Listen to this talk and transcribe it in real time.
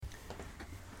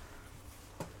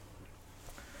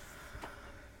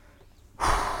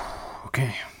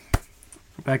Okay,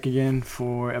 back again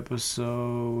for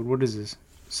episode. What is this?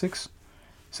 6?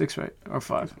 6, right? Or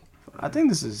 5? I think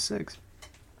this is 6.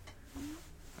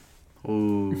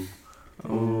 Ooh.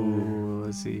 Oh,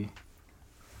 let's see.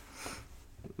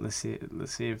 Let's see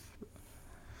if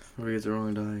We get the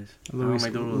wrong dice.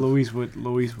 Luis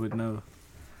would know.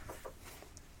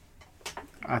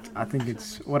 I think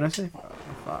it's what I say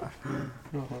 5.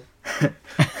 No,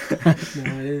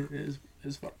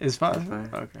 it's 5. It's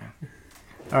 5. Okay.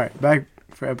 All right, back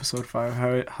for episode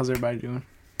 5. How's everybody doing?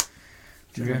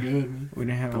 Good, man. We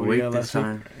didn't have a Awake video this last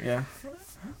time. week. Yeah.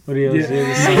 What do you else do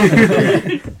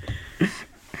this time?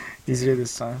 He's here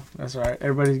this time. That's all right.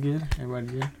 Everybody's good. Everybody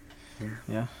good.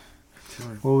 Yeah.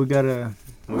 Sure. Well, we got a.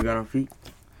 What we got on feet?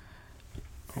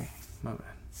 My bad.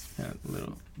 Yeah, a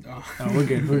little. Oh. No, we're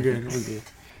good. We're good.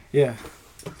 Yeah.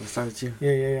 Let's start with you.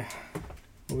 Yeah.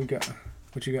 What we got?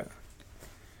 What you got?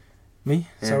 Me?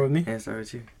 Start with me? Yeah, start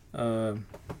with you.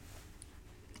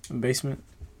 Basement.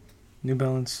 New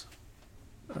Balance.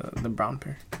 The brown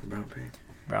pair. Brown pair.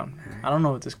 Brown. Alright. I don't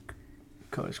know what this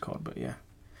color's called, but yeah.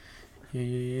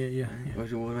 Yeah.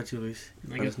 What about you, Luis?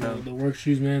 I Let guess us know. the work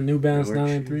shoes, man. New Balance The work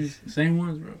 993s. Same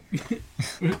ones,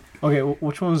 bro. Okay,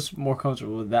 which one's more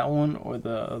comfortable? That one or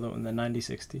the other one, the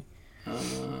 9060?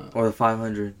 Or the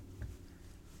 500.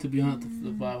 To be honest,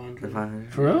 the 500. The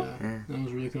 500. For real? Yeah. That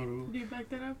was really comfortable. Do you back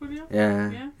that up with you? Yeah.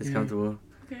 Yeah? It's Yeah. comfortable.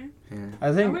 Okay. Yeah.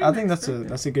 I think wouldn't that's expect it.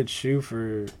 that's a good shoe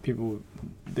for people with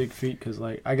big feet because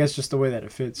like I guess just the way that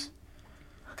it fits.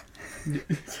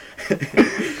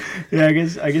 Yeah, I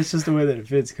guess just the way that it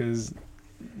fits because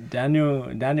Daniel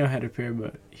had a pair,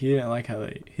 but he didn't like how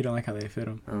they fit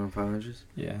him. 500s.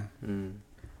 Yeah. Mm.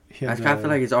 He I had kind of the-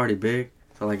 feel like it's already big.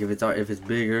 So like if it's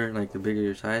bigger, like the bigger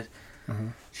your size. Uh-huh.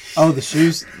 Oh, the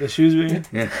shoes bigger.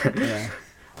 Yeah.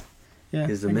 Yeah.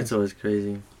 Because the I guess. midsole is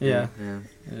crazy. Yeah.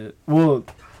 Yeah. Well,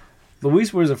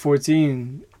 Luis wears a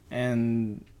 14,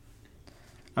 and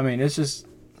I mean it's just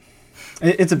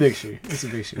it's a big shoe. It's a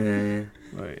big shoe. Yeah.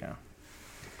 But yeah.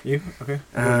 You okay?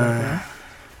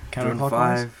 Jordan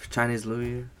Counterclockwise? 5, Chinese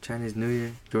New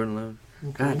Year, Jordan Love.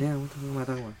 Okay. God damn, what the fuck am I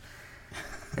talking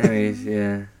about? Anyways,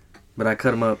 yeah. But I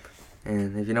cut them up.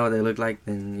 And if you know what they look like,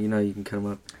 then you know you can cut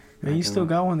them up. Man, you still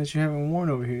got one that you haven't worn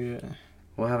over here yet.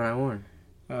 What haven't I worn?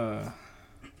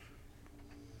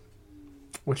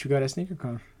 What you got at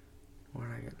SNKRS? What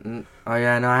did I get? Oh,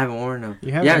 yeah, no, I haven't worn them. You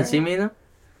You haven't haven't? seen me in them?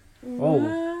 Oh.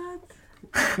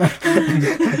 What?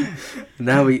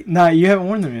 No, Nah, you haven't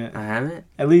worn them yet. I haven't?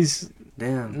 At least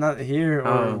Damn. not here or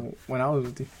Oh. when I was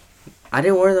with you. I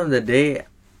didn't wear them the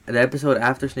episode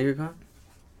after SneakerCon?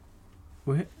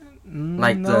 What?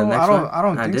 Like no, the next I don't. one? I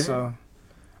don't I think didn't? so.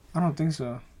 I don't think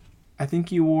so. I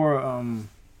think you wore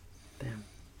Damn.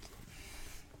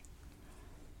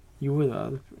 You wore the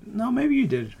other. No, maybe you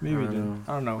did. Maybe you I don't did. know.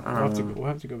 I don't know. I don't know. We'll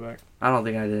have to go back I don't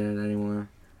think I did it anymore.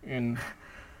 and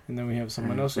then we have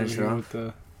someone Alright, else over finish here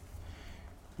it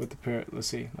with the pair. Let's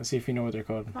see if you know what they're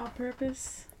called.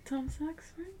 All-purpose Tom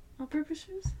Sachs, right? All-purpose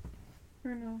shoes?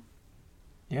 Or no?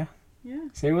 Yeah. Yeah.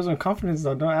 Say it wasn't confidence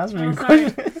though. Don't ask me Oh, any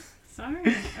sorry. questions.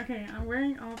 Sorry. Okay, I'm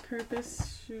wearing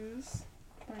all-purpose shoes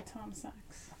by Tom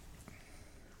Sachs.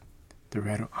 The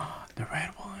red one. The red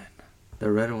one.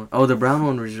 The red one. Oh, the brown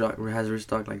one has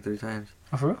restocked like 3 times.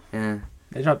 Oh, for real? Yeah.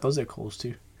 They dropped those at Kohl's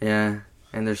too. Yeah.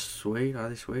 And they're suede. Are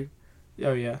they suede?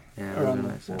 Oh yeah. Yeah, those are Around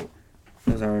nice. the,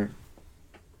 Those are.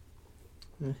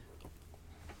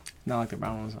 not like the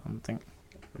brown ones. I don't think.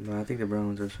 But I think the brown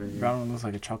ones are suede. The Yeah. brown one looks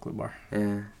like a chocolate bar.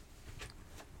 Yeah.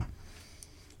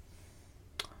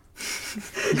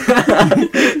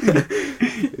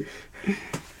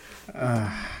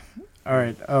 All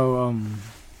right.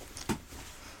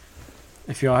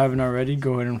 If y'all haven't already,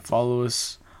 go ahead and follow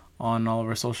us on all of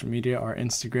our social media, our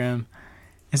Instagram,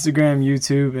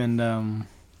 YouTube, and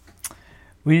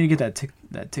we need to get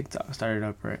that TikTok started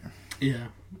up, right? Yeah.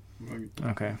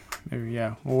 Okay. Maybe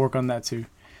we'll work on that too.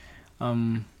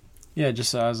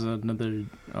 Just as another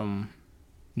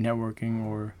networking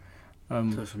or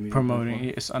Social media promoting.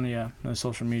 platform. It's on the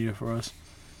social media for us.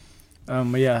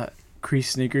 But yeah,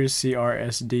 Crease Sneakers,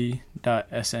 CRSD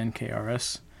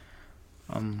 .SNKRS.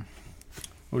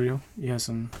 What do you had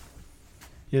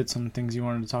some things you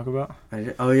wanted to talk about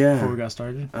Oh yeah. before we got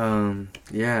started?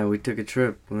 Yeah, we took a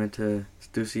trip. We went to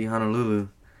Stussy, Honolulu.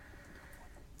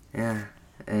 Yeah,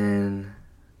 and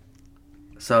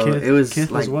so Kith- it was Kith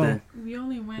like as well. We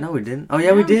only went... No, we didn't. Oh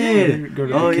yeah, we did. Go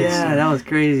to Oh the kids' yeah, store. that was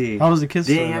crazy. How was the kids?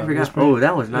 Dang, I forgot. Oh,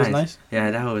 that was It nice. was nice.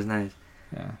 Yeah, that was nice.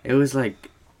 Yeah. It was like,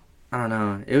 I don't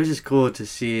know. It was just cool to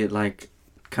see it like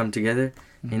come together,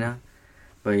 Mhm. you know.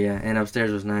 But yeah, and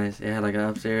upstairs was nice. It had like an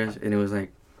upstairs, and it was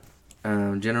like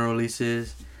general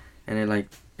releases, and it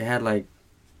it had like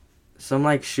some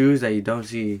like shoes that you don't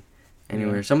see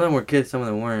anywhere. Yeah. Some of them were kids, some of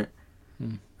them weren't.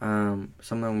 Hmm.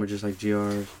 Some of them were just like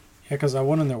GRs. Yeah, because I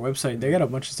went on their website. They got a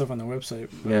bunch of stuff on their website.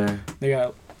 Yeah, They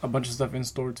got a bunch of stuff in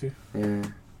store too. yeah.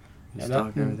 Yeah,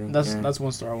 Stock and everything. that's yeah. that's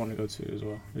one store I want to go to as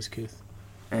well. Is Kith.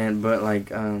 But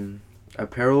like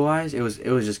apparel wise, it was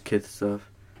just kids stuff,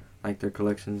 like their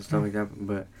collections and stuff like that.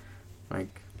 But like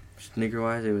sneaker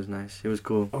wise, it was nice. It was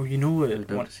cool. Oh, you know It was what?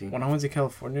 dope to see. When I went to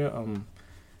California,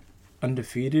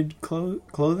 Undefeated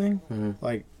clothing,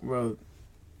 like, bro,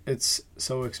 it's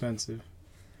so expensive.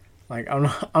 Like, I'm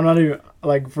not even,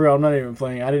 like, for real, I'm not even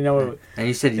playing. I didn't know it. And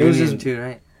you said it was Union just- too,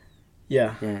 right?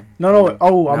 Yeah. Yeah. No.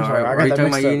 Oh, I'm No, sorry. I are got you that talking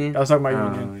mixed about up. Union? I was talking about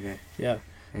Oh, Union. okay. Yeah.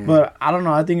 Yeah. But I don't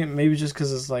know. I think it maybe just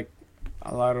because it's like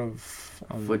a lot of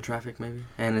foot traffic maybe.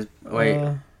 And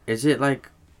is it like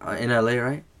in LA,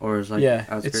 right? Or is like yeah,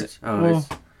 outskirts? it's well,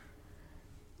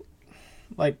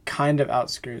 like kind of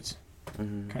outskirts.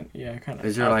 Mhm. Kind of.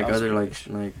 Is there like other outskirts.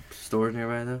 like stores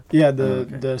nearby though? Yeah, okay.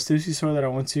 the Stussy store that I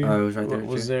went to Oh, it was right there,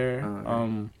 was too? there. Oh,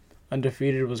 okay.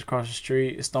 Undefeated was across the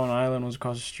street. Stone Island was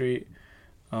across the street.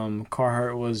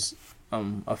 Carhartt was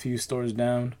a few stores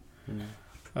down.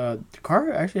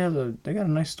 Carhartt actually they got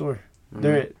a nice store.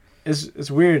 Mhm. It's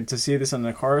weird to see this in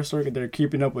the car store. They're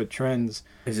keeping up with trends.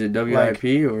 Is it WIP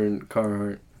or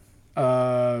Carhartt?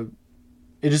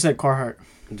 It just said Carhartt.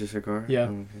 Just a car? Yeah.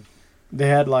 Oh, okay. They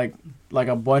had like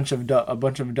a bunch of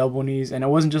double knees, and it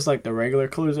wasn't just like the regular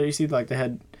colors that you see. Like they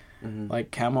had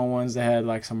like camo ones. They had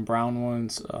like some brown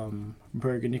ones,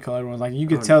 burgundy colored ones. Like you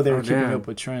could tell they were keeping damn. up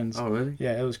with trends. Oh really?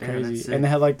 Yeah, it was Damn, that's crazy. sick. And they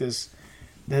had like this.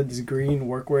 They had this green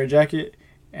workwear jacket,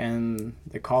 and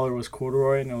the collar was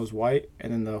corduroy, and it was white,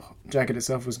 and then the jacket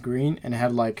itself was green, and it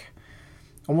had like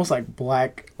almost like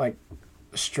black like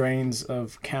strains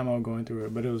of camo going through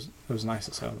it. But it was nice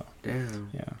as hell though. Damn.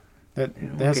 Yeah. They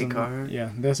Okay, had some Carhartt. yeah,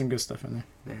 they had some good stuff in there.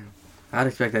 Damn. I'd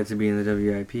expect that to be in the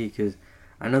WIP because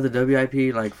I know the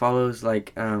WIP like follows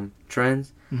like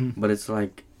trends, but it's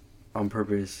like on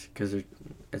purpose because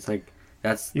it's like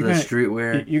that's You the gonna-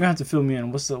 streetwear. You're gonna have to fill me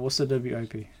in. What's the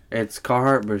WIP? It's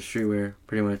Carhartt but streetwear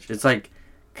pretty much. It's like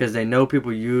because they know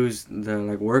people use the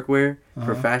like workwear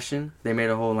for fashion. They made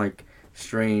a whole like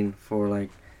strain for like.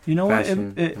 You know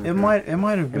fashion. what? It Okay. might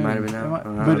have been. might have been out.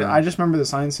 I but don't know. I just remember the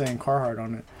sign saying Carhartt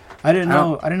on it. I didn't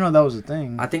know that was a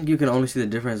thing. I think you can only see the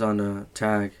difference on the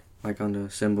tag, like on the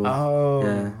symbol. Oh.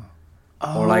 Yeah.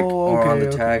 Oh, Or on the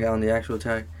okay. tag, on the actual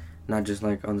tag, not just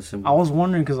like on the symbol. I was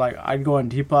wondering because like I'd go on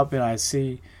Depop and I'd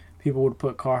see people would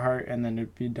put Carhartt and then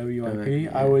it'd be WIP.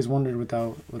 Yeah. I always wondered what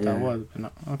that Yeah. was. But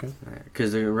no, okay.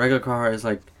 Because the regular Carhartt is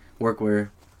like workwear.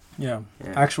 Yeah.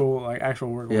 Yeah. Actual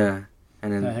work. Yeah.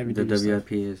 And then That heavy the duty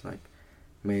WIP is like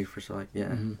made for so like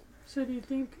Mhm. So do you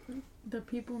think the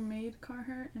people made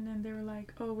Carhartt and then they were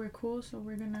like, "Oh, we're cool, so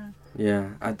we're gonna"?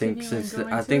 Yeah, I think Continue and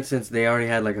go into it? since they already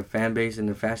had like a fan base in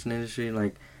the fashion industry,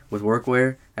 like with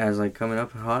workwear as like coming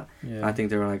up hot, Yeah. I think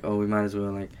they were like, oh, we might as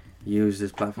well like use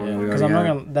this platform. Yeah, we because already I'm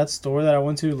not have. gonna. That store that I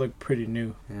went to looked pretty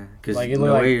new. Yeah, because like, it the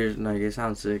looked like- way you're like, it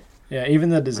sounds sick. Yeah, even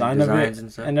the design Like, of designs it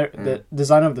and stuff? and Yeah. the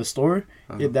design of the store,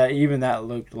 Uh-huh. that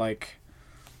looked like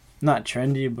not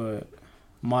trendy but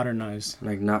modernized.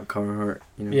 Like not Carhartt,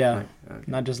 you know. Yeah. Like, okay.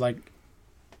 Not just like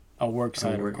a work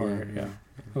side work, of Carhartt. yeah, Yeah,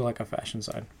 or like a fashion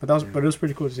side. But that was, Yeah. but it was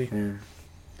pretty cool to see.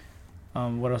 Yeah.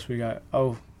 What else we got?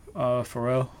 Oh,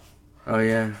 Pharrell. Oh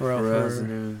yeah, Pharrell Pharrell's for- the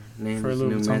new name, for is Louis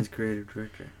new Vuitton. men's creative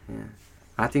director. Yeah,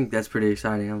 I think that's pretty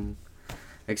exciting. I'm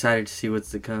excited to see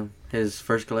what's to come. His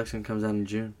first collection comes out in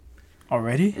June.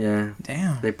 Already? Yeah,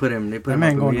 Damn. they put him. They put That him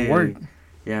man up going to work. immediately.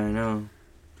 Yeah, I know.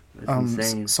 It's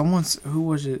insane. Who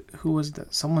was it? Who was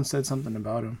that? Someone said something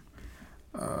about him.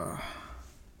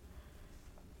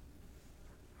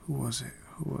 Who was it?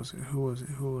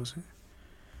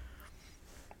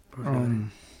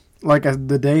 Like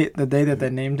the day that they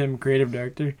named him creative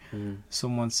director,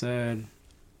 someone said,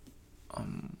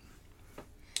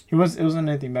 it wasn't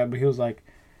anything bad, but he was like,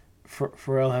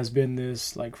 Pharrell has been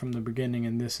this like from the beginning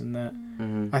and this and that.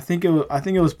 Mm-hmm. I think it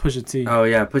was Pusha T. Oh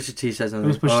yeah, Pusha T said something. It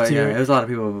was Pusha T, yeah, right? it was a lot of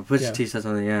people, but Pusha Yeah. T said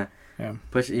something. Yeah. Yeah.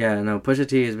 Pusha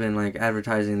T has been like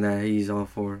advertising that he's all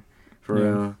for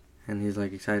Pharrell, and he's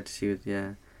like excited to see it.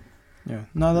 Yeah. Yeah.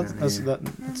 No, that's Yeah.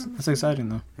 that's exciting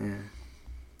though. Yeah.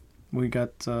 We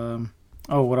got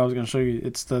what I was gonna show you.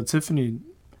 It's the Tiffany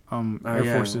Air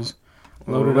yeah. Forces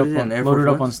Well, loaded what is it, an Air Force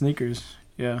up One? on sneakers.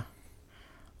 Yeah.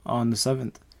 On the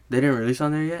 7th. They didn't release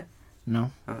on there yet.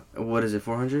 No. What is it?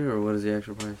 400 or what is the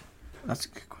actual price? That's a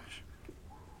good question.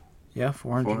 Yeah,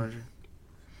 400. 400.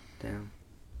 Damn.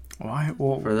 Why?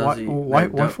 Well, For those why? of you Why?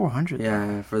 that Why don't- 400?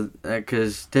 Yeah, for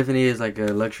because Tiffany is like a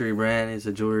luxury brand. It's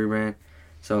a jewelry brand,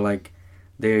 so like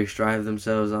they strive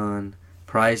themselves on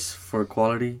price for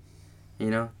quality, you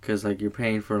know, because like you're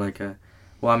paying for like a,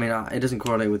 well, I mean, it doesn't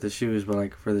correlate with the shoes, but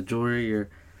like for the jewelry, you're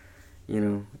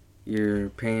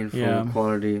paying for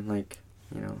quality, like,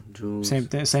 you know, jewels.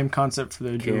 Same concept for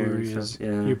the jewelry.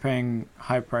 Yeah. You're paying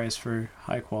high price for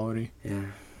high quality. Yeah.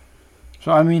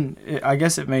 So I mean, I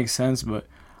guess it makes sense, but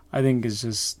I think it's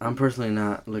just. I'm personally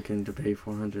not looking to pay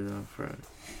 $400 though for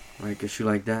like a shoe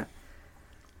like that.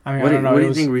 I mean, what I don't know. What do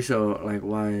you think resale like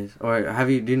wise, or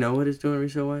do you know what it's doing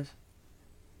resale wise?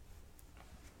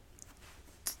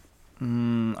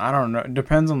 I don't know. It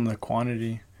depends on the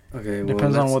quantity. Okay,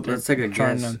 depends on what let's take a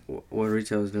guess. What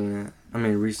retail is doing that? I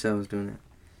mean, resale is doing that.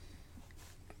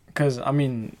 Because I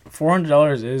mean,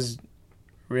 $400 is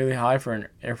really high for an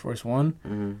Air Force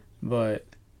One, but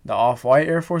the Off-White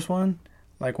Air Force One,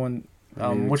 like when,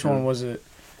 which one was it?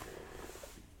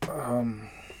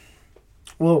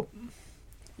 Well,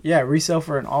 yeah, resale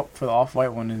for the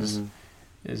Off-White one is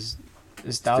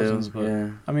thousands, still, but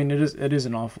yeah. I mean it is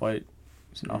an Off-White.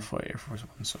 It's an Off-White Air Force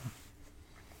One, so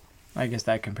I guess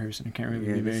that comparison can't really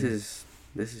be made. This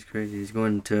is crazy. It's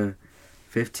going to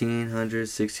 $1,500,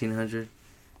 $1,600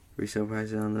 resale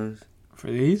prices on those. For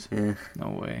these? Yeah. No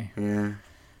way. Yeah.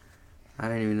 I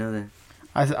didn't even know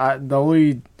that. The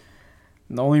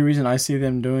only reason I see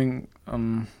them doing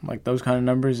like those kind of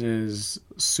numbers is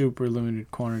super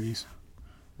limited quantities.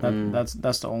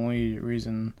 That's the only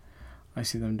reason I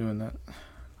see them doing that.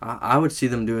 I would see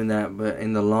them doing that, but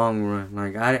in the long run,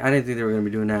 like I didn't think they were gonna be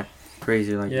doing that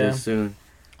crazy like this soon.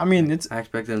 I mean, I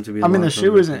expect them to be. I mean, the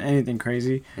shoe isn't anything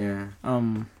crazy. Yeah.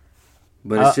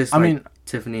 But it's just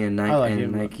Tiffany and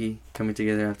Nike coming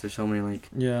together after so many like.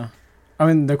 Yeah, I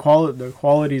mean the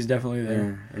quality is definitely there.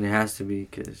 Yeah, and it has to be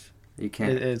because you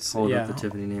can't hold up the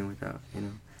Tiffany name without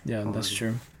Yeah, quality. That's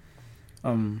true.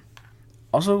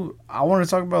 Also, I want to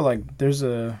talk about like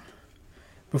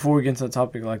before we get into the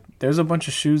topic, like there's a bunch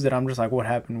of shoes that I'm just like, what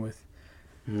happened with,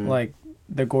 like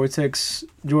the Gore-Tex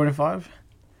Jordan 5.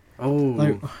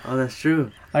 Oh, that's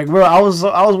true. Like, bro, I was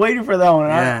waiting for that one.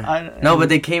 Yeah. No, but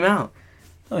they came out.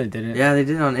 No, they didn't. Yeah, they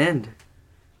did it on End.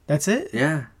 That's it?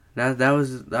 Yeah. That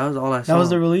was all I saw. That was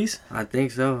the release? I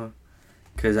think so.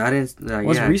 Cause I didn't.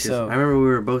 What's resale? I remember we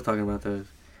were both talking about those.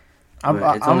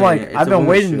 I've been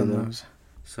waiting on those.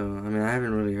 So I mean, I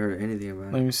haven't really heard anything about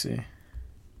it. Let me see.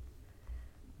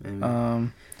 Maybe.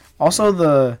 Also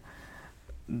the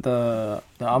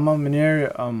Alma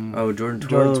Mater Jordan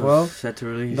 12 set to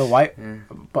release. The white,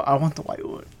 but I want the white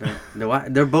one. The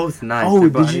white, they're both nice. Oh,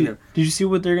 did you see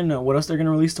what else they're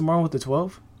gonna release tomorrow with the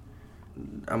 12?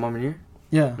 Alma Mater?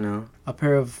 Yeah. No. A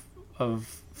pair of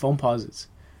foam posits.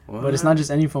 What? But it's not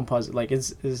just any foam posit. Like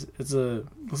it's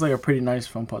looks like a pretty nice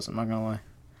foam posit. I'm not gonna lie.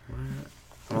 What?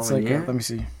 It's like let me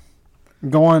see.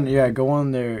 Go on their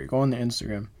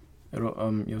Instagram.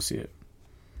 It'll you'll see it.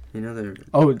 You know the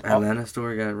Atlanta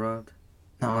store got robbed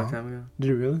a long time ago?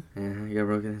 Did it really? Yeah, he got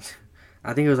broken into.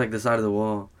 I think it was like the side of the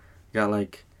wall got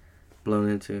like blown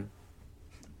into.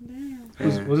 Damn.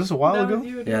 Yeah. Was this a while ago?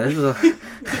 Yeah, this was a...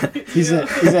 he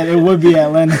said it would be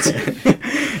Atlanta.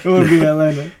 It would be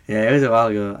Atlanta. Yeah, it was a while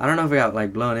ago. I don't know if it got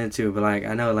like blown into, but like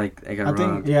I know like it got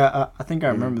robbed. I think I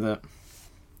remember that.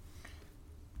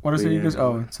 What is it? You guys?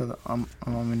 Oh, so I'm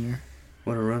in here.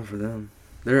 What a run for them.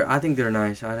 I think they're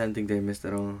nice. I didn't think they missed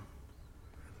at all.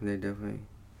 They definitely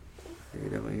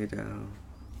hit that hole.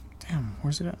 Damn,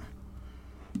 where's it at?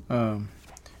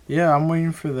 Yeah, I'm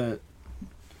waiting for that.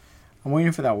 I'm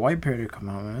waiting for that white pair to come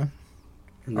out, man.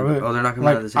 They're not coming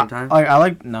out at the same time? I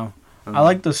like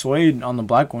the suede on the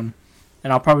black one,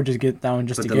 and I'll probably just get that one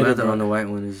just to get it. But the leather on the white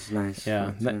one is nice.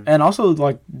 Yeah, and also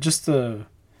like just the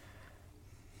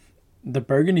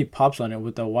burgundy pops on it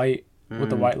with the white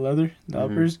leather, the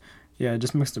uppers. Yeah, it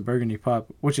just makes the burgundy pop,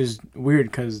 which is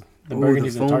weird because the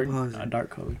burgundy's a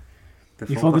dark color.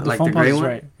 You fuck with the foam posits,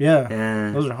 right? Yeah,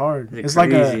 those are hard. It's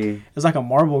like a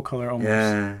marble color almost.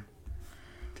 Yeah.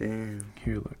 Damn.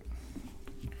 Here, look.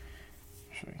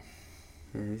 Show you.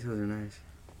 Yeah, these ones are nice.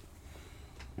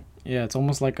 Yeah, it's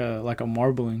almost like a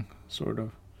marbling sort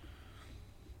of.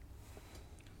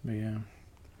 But yeah.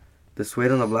 The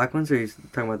suede on the black ones, or are you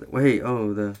talking about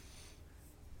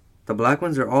the black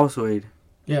ones are all suede?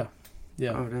 Yeah.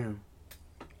 Yeah. Oh damn.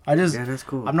 That's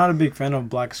cool. I'm not a big fan of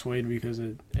black suede because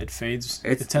it fades.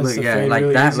 It tends to fade like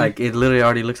really that. Easy. Like it literally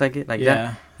already looks like it. Like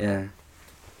that. Yeah.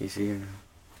 You see here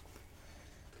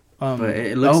now. But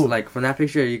it looks like from that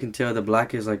picture you can tell the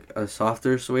black is like a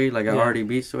softer suede, like I already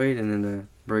beat suede, and then the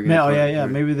burgundy. Yeah.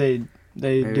 Maybe they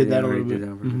did that a little bit.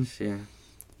 Yeah.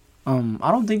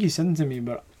 I don't think you sent it to me,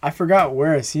 but I forgot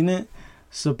where I seen it.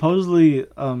 Supposedly,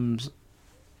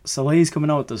 Soleil's coming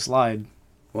out with the slide.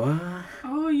 What?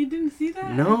 Oh, you didn't see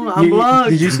that? No, I'm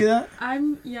blocked. Did you see that?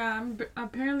 I'm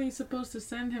apparently supposed to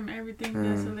send him everything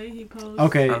that Salehi posts.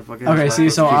 Okay.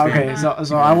 See, so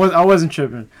I wasn't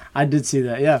tripping. I did see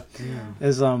that. Yeah.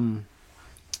 Is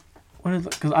what is?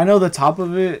 Because I know the top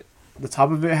of it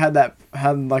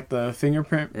had like the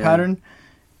fingerprint pattern,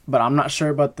 but I'm not sure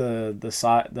about the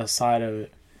side of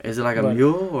it. Is it like a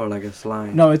mule or like a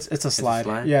slide? No, it's a slide. It's a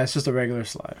slide? Yeah, it's just a regular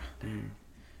slide. Damn.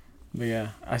 But yeah,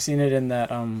 I seen it in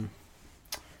that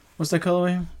what's the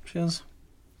colorway she has?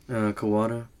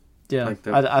 Kawada. Yeah, like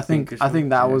I think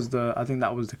that was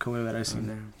the color that I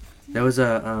seen. There was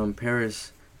a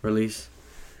Paris release.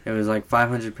 It was like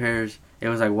 500 pairs. It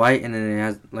was like white, and then it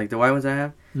has like the white ones I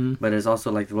have, but it's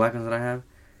also like the black ones that I have.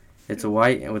 It's a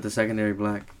white and with a secondary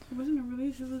black. It wasn't a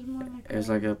release. It was more like. It was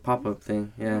like a pop-up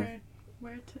thing. Yeah.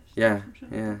 Wear test. Yeah.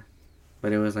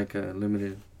 But it was like a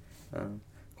limited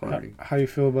quantity. How you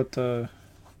feel about the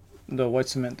white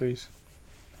cement 3s?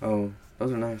 Oh,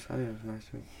 those are nice. I think it was nice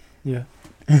too. Yeah.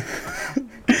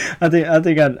 I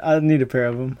think I need a pair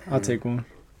of them. I'll take one,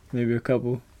 maybe a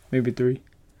couple, maybe 3,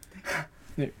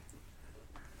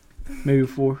 maybe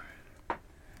 4.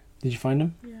 Did you find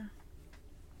them? Yeah.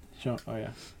 Sure. Oh yeah,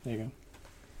 there you go.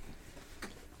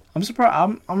 I'm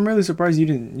surprised. I'm really surprised you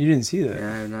didn't see that.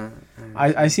 Yeah, I'm not.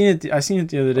 I seen it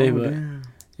the other day, but damn.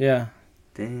 Yeah.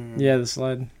 Damn. Yeah, the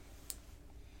slide.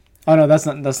 Oh no, that's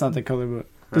not the color. But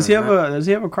does he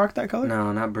have a Croc that color?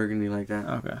 No, not burgundy like that.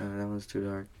 Okay. That one's too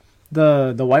dark.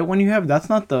 The white one you have, that's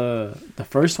not the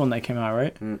first one that came out,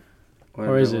 right?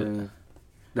 Or is it?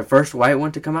 The first white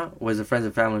one to come out was the Friends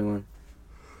and Family one.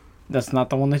 That's not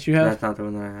the one that you have? That's not the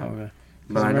one that I have. Okay.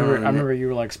 But I remember you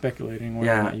were like speculating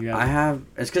whether or not you have I have.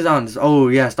 It's because on this. Oh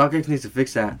yeah, StockX needs to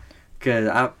fix that. Cause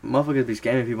motherfuckers be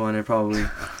scamming people on there probably.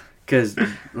 Cause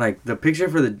like the picture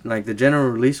for the general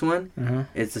release one,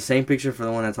 it's the same picture for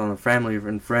the one that's on the Family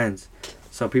and Friends.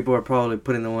 So people are probably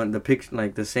putting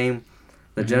the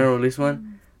general release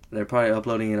one. They're probably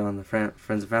uploading it on the Friends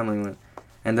and Family one.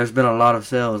 And there's been a lot of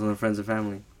sales on the Friends and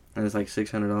Family, and it's like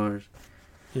 $600.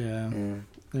 Yeah.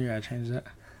 You gotta change that.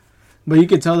 But you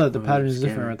can tell that the pattern is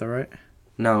different, though, right?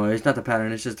 No, it's not the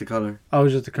pattern. It's just the color. Oh,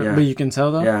 it's just the color. Yeah. But you can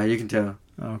tell, though. Yeah, you can tell.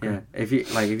 Oh, okay. Yeah, if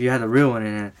you had the real one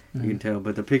in hand, you can tell.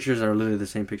 But the pictures are literally the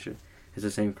same picture. It's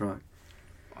the same Croc.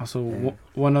 Also,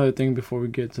 one other thing before we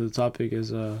get to the topic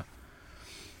is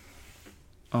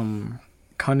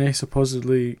Kanye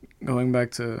supposedly going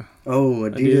back to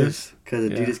Adidas because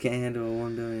Adidas can't handle a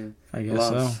 $1 billion. I guess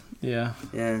loss. so. Yeah.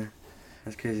 Yeah,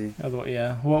 that's crazy.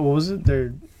 Yeah. What was it?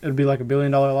 It'd be like $1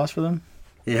 billion loss for them.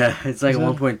 Yeah, it's like a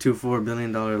 $1.24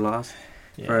 billion loss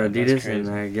for Adidas, and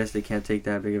I guess they can't take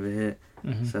that big of a hit.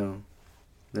 So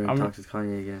they're in talks with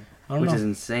Kanye again, which is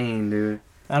insane, dude.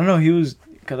 I don't know.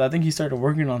 Because I think he started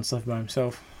working on stuff by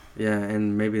himself. Yeah,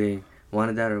 and maybe they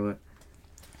wanted that or what?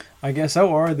 I guess so,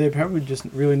 or they probably just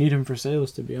really need him for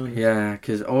sales, to be honest. Yeah,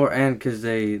 because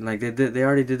they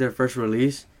already did their first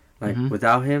release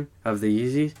without him of the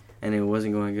Yeezys, and it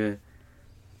wasn't going good.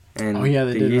 And the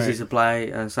Yeezy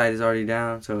supply site is already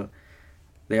down, so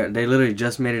they literally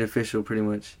just made it official pretty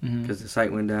much because the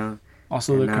site went down.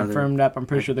 Also, the Confirmed app, I'm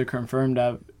pretty sure the Confirmed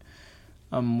app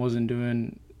wasn't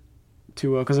doing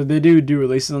too well because they do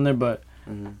releases on there, but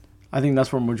I think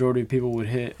that's where majority of people would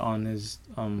hit on his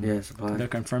supply. The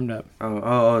Confirmed app.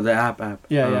 Oh, the app.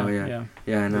 Yeah,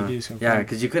 I know. Yeah,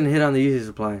 because you couldn't hit on the Yeezy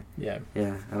supply. Yeah.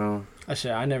 Yeah, at all.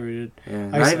 Actually, I never did. Yeah,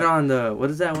 not even on the what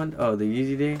is that one? Oh, the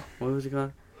Yeezy Day. What was it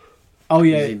called? Oh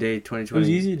yeah, Yeezy Day 2020. It was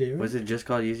Yeezy Day, right? Was it just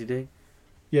called Yeezy Day?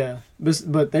 Yeah,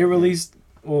 but they released.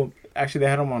 Well, actually, they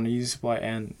had them on the Yeezy supply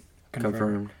and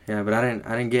Confirmed. Yeah, but I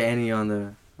didn't get any on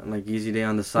the Yeezy Day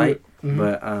on the site.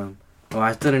 But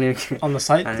I still didn't even on the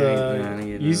site. I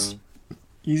didn't get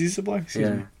Yeezy supply.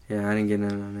 Excuse me. Yeah, I didn't get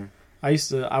none on there.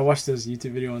 I watched this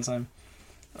YouTube video one time.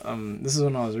 This is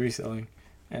when I was reselling,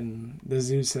 and this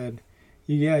dude said,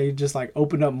 you just like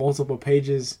open up multiple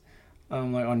pages,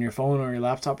 like on your phone or your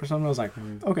laptop or something. I was like,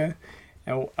 okay.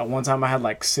 And at one time I had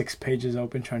like 6 pages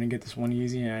open trying to get this one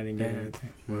Yeezy, and I didn't get anything.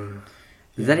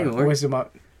 Does that even work?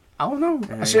 I don't know.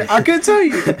 I can't tell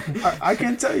you. I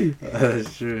can't tell you.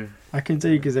 That's true. I can't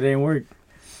tell you because it ain't work.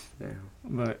 Damn.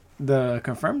 But the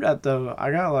Confirmed app though,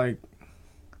 I got like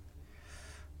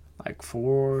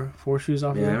 4 shoes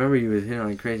off. Yeah, I remember you was hitting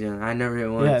like crazy on it. I never hit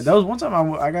once. Yeah, that was one time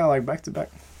I got like back to back.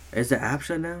 Is the app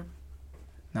shut down?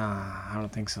 Nah, I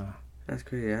don't think so. That's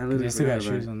crazy. They still got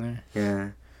shoes on there.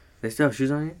 Yeah. They still have shoes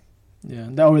on it? Yeah.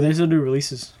 They still do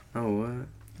releases. Oh, what?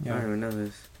 Yeah. I don't even know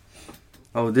this.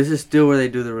 Oh, this is still where they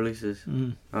do the releases.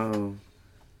 Oh,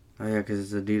 yeah,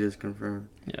 because it's Adidas Confirmed.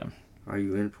 Yeah. Are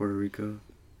you in Puerto Rico?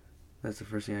 That's the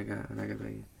first thing I got when I got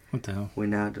back. What the hell?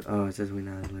 It says we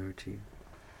now deliver to you.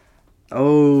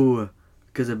 Oh,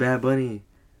 because of Bad Bunny.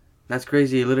 That's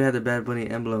crazy. It literally had the Bad Bunny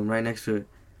emblem right next to it.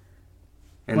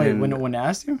 And wait, then, when it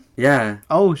asked you? Yeah.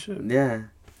 Oh, shit. Yeah.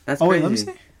 That's crazy. Wait, let me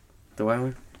see. The white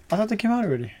one? I thought they came out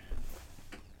already.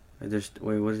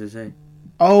 Wait, what does it say?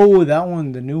 Oh, that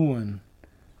one, the new one.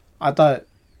 I thought...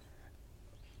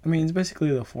 I mean, it's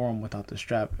basically the forum without the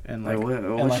strap and like,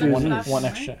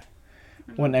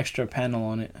 one extra panel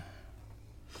on it.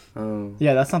 Oh.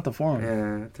 Yeah, that's not the forum.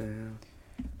 Yeah, what the hell?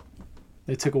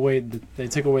 They took away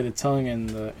the tongue and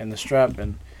the strap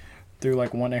and threw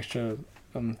like one extra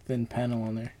thin panel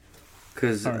on there.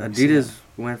 Cause Adidas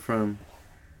went from,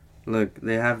 look,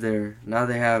 they have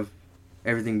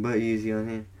everything but Yeezy on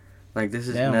here. Like this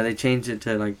is now they changed it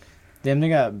to like. Damn, they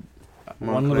got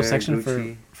one little section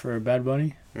for Bad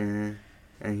Bunny. And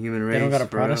Human Race. They don't got a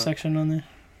Prada section on there.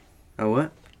 A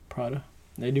what? Prada.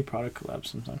 They do Prada collabs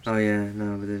sometimes. Oh yeah,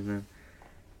 no, but there's not.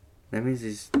 That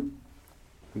means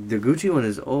the Gucci one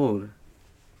is old.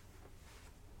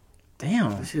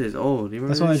 Damn. This shit is old. You remember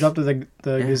that's when they dropped the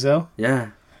Gazelle? Yeah.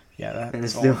 Yeah, that. And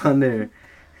it's still on there.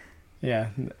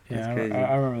 Yeah.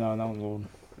 I remember that one. That one's old.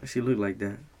 She looked like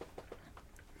that.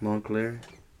 Montclair.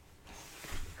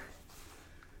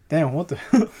 Damn, what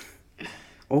the...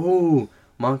 Oh,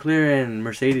 Montclair and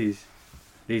Mercedes.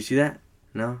 Did you see that?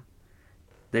 No?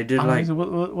 They did like... So.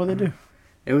 What they do?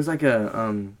 It was like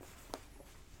a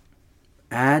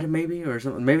ad maybe or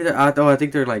something. Maybe I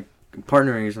think they're like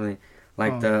partnering or something.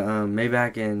 Like the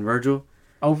Maybach and Virgil.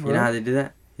 Oh, for you know how they do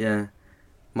that? Yeah.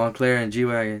 Montclair and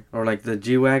G-Wagon. Or like the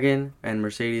G-Wagon and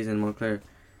Mercedes and Montclair.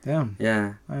 Damn.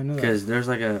 Yeah. I didn't know that. Because there's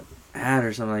like a ad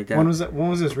or something like that. When was that? When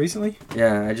was this? Recently?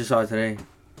 Yeah, I just saw it today.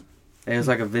 It was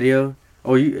like a video.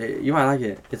 Oh, you might like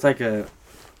it. It's like a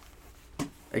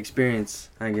experience,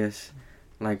 I guess.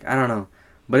 Like, I don't know.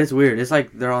 But it's weird. It's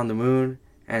like they're on the moon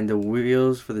and the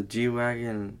wheels for the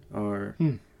G-Wagon are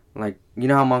like, you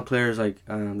know how Montclair is like,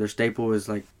 their staple is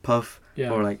like puff.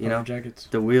 Yeah. Or like, you know, jackets.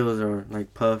 The wheels are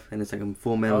like puff and it's like a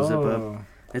full metal zip up.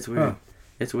 It's weird. Huh.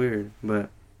 It's weird, but.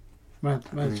 Might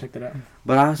check that out.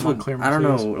 But I also, I don't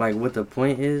know, like, what the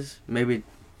point is. Maybe,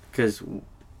 because,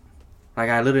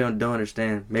 like, I literally don't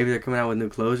understand. Maybe they're coming out with new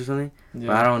clothes or something. Yeah.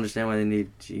 But I don't understand why they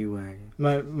need G-Wagon.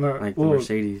 Like the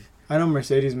Mercedes. I know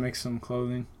Mercedes makes some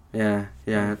clothing. Yeah,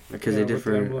 because they did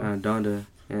for Donda.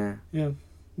 Yeah.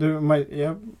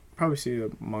 Yeah. Probably see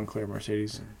the Montclair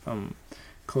Mercedes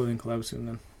clothing collab soon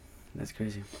then. That's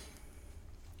crazy.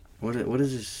 What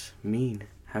does this mean,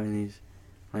 having these,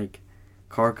 like,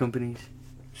 car companies?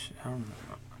 I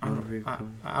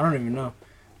don't even know.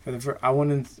 When I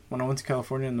went to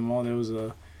California in the mall, they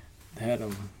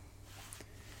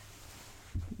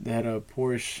had a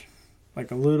Porsche,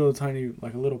 like a little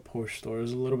Porsche store. It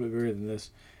was a little bit bigger than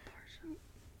this.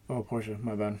 Oh, Porsche,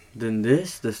 my bad. Than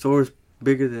this? The store's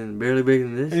barely bigger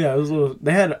than this? Yeah, it was a little.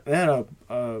 They had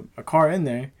a car in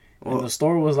there, and the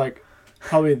store was like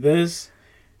probably this,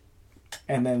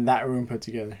 and then that room put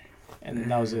together, and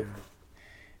that was it.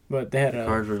 But they had a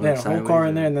whole car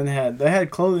in there, and then they had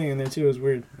clothing in there too. It was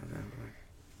weird.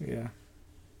 Yeah.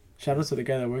 Shout out to the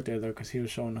guy that worked there though, because he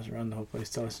was showing us around the whole place,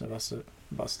 telling us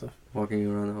about stuff. Walking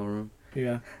you around the whole room.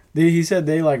 Yeah. He said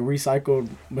they like recycled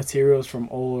materials from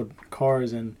old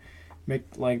cars and make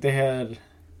like they had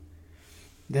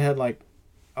like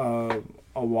a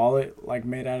wallet like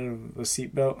made out of a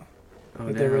seatbelt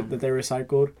that they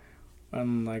recycled,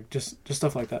 and like just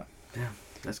stuff like that. Yeah.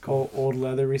 That's cool. Old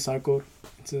leather recycled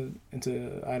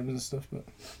into items and stuff, but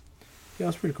yeah,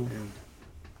 it's pretty cool.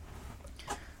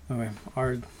 Yeah. Okay,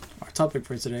 our topic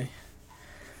for today.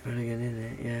 Really get in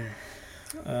it,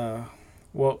 yeah.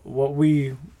 What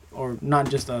we, or not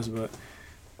just us, but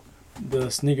the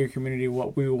sneaker community,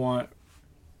 what we want,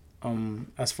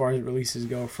 as far as releases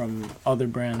go from other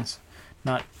brands,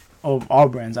 not all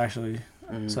brands actually.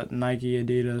 So Nike,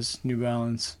 Adidas, New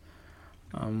Balance.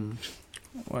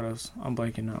 What else? I'm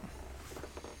blanking out.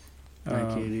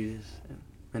 Nike, Adidas,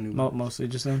 and mostly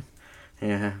just them.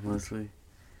 Yeah, mostly.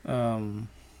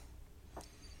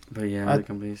 But yeah, other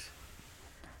companies.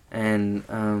 And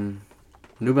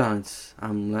New Balance.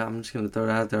 I'm just gonna throw it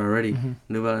out there already. Mm-hmm.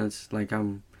 New Balance, like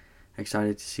I'm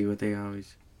excited to see what they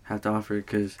always have to offer,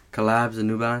 because collabs and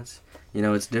New Balance, you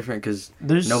know, it's different because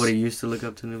nobody used to look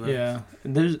up to New Balance.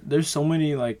 Yeah, there's so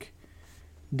many like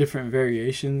different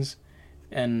variations,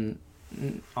 and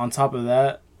on top of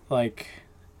that, like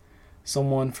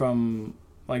someone from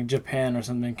like Japan or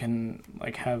something can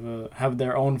like have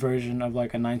their own version of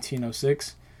like a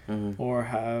 1906, or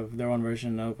have their own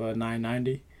version of a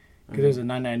 990, because there's a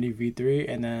 990 V3,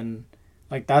 and then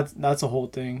like that's a whole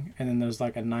thing, and then there's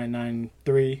like a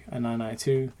 993, a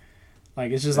 992,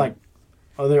 like it's just like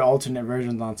other alternate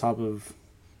versions on top of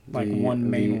like one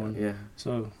main one. Yeah.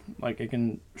 So like it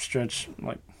can stretch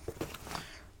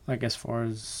like as far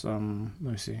as let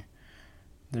me see.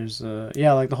 There's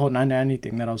like the whole 990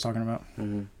 thing that I was talking about.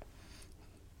 Mm-hmm.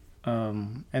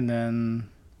 And then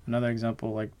another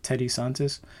example like Teddy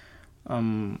Santis.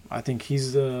 I think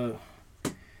he's the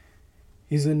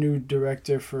new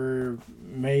director for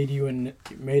Made in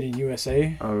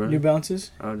USA. Oh, really? New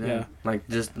Balances. Oh, damn. Yeah. Like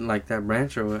just like that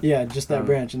branch or what? Yeah, just that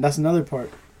branch, and that's another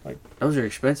part. Like those are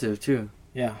expensive too.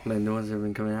 Yeah. Like the ones that have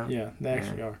been coming out. Yeah, they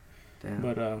actually are. Damn.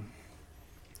 But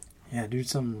yeah,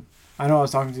 dude, I know I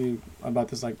was talking to you about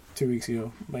this like 2 weeks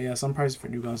ago, but yeah, some prices for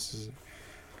New Balances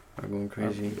are going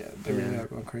crazy. They really are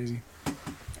going crazy.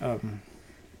 All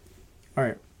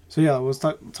right, so yeah, let's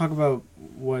talk about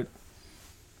what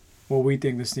we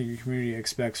think the sneaker community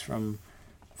expects from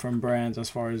brands as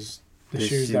far as the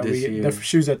shoes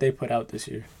that they put out this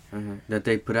year. That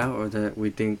they put out, or that we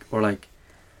think, or like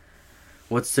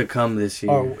what's to come this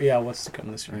year. Or yeah, what's to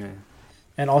come this year. Okay.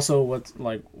 And also what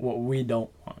we don't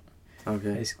want.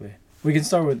 Okay. Basically, we can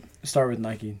start with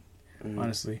Nike.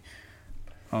 Honestly,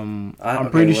 I'm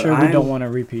pretty sure we don't want a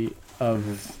repeat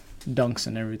of dunks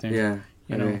and everything. Yeah.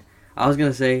 You know. I was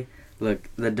gonna say, look,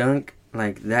 the dunk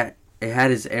like that. It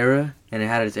had its era, and it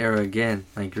had its era again,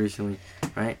 like recently,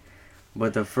 right?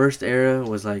 But the first era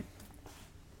was like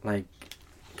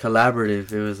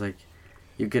collaborative. It was like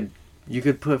you could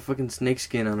put fucking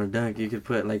snakeskin on a dunk. You could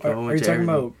put like a whole bunch of everything.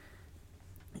 Are you talking about?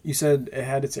 You said it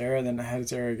had its era, then it had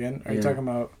its era again. Are you talking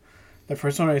about the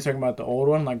first one, or are you talking about the old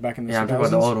one, like back in the 2000s? Yeah, I'm talking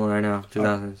about the old one right now,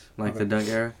 2000s, the dunk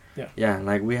era. Yeah. Yeah,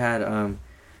 like we had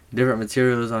different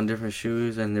materials on different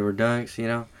shoes, and there were dunks, you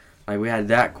know? Like we had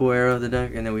that cool era of the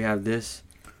dunk, and then we have this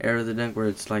era of the dunk where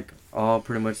it's like all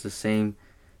pretty much the same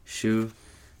shoe,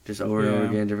 just over and over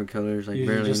again, different colors, like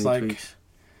barely just any tweaks.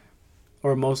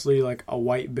 Or mostly like a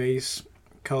white base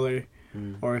color,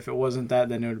 or if it wasn't that,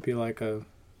 then it would be like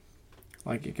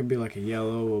it could be like a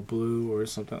yellow or blue or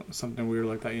something weird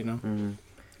like that, you know.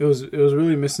 It was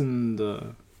really missing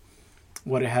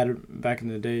what it had back in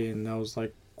the day, and that was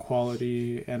like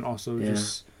quality and also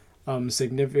just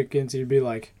significance. You'd be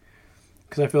like,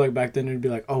 because I feel like back then it'd be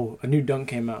like, oh, a new dunk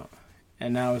came out,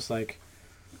 and now it's like,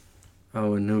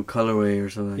 oh, a new colorway or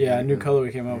something. Yeah, a new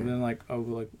colorway came out, and then like, oh,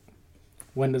 like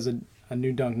when does a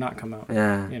new dunk not come out?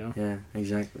 Yeah, you know. Yeah,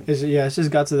 exactly. It's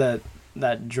just got to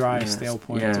that dry stale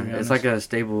point. Yeah, to be honest. It's like a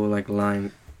stable like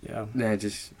line. Yeah. That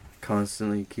just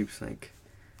constantly keeps like.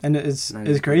 And it's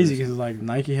crazy because like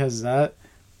Nike has that,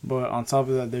 but on top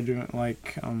of that they're doing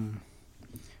like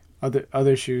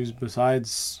other shoes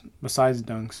besides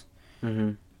dunks.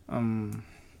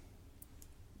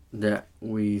 That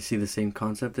we see the same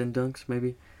concept in dunks,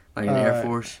 maybe like an Air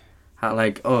Force. How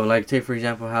take for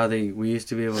example how we used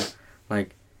to be able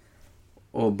like.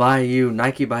 Well,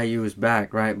 Nike by you is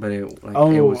back, right? But it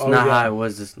was not how it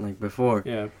was just like before.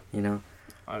 Yeah, you know,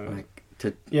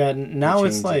 now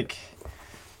it's like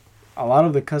a lot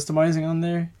of the customizing on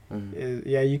there.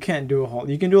 You can't do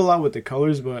you can do a lot with the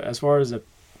colors, but as far as the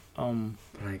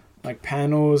like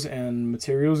panels and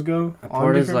materials go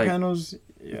on different panels,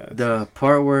 the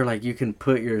part where like you can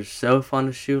put yourself on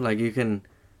the shoe, like you can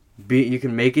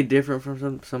make it different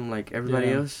from some like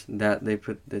everybody else. That they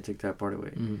took that part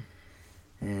away.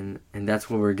 And that's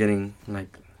what we're getting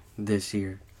like this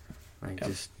year,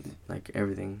 just like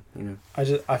everything, you know.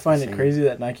 I find it crazy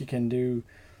that Nike can do,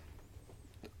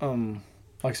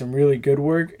 like some really good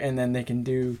work, and then they can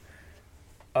do,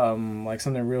 like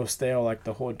something real stale, like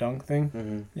the whole dunk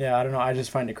thing. Yeah, I don't know. I just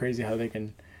find it crazy how they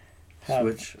can have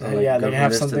switch. They can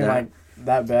have something like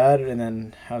that bad, and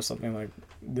then have something like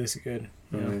this good.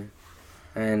 You know?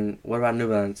 And what about New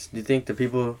Balance? Do you think the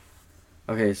people?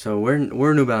 Okay, so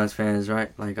we're New Balance fans,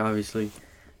 right? Like, obviously.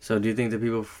 So do you think the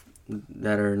people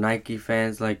that are Nike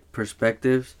fans, like,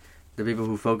 perspectives, the people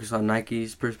who focus on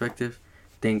Nike's perspective,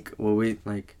 think what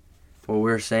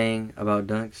we're saying about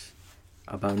dunks,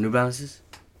 about New Balances?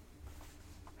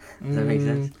 Does that make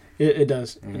sense? It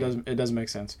does. It does make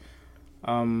sense.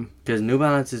 Because New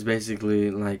Balance is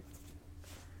basically, like,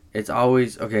 it's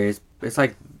always, okay, it's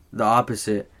like the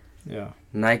opposite. Yeah.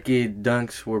 Nike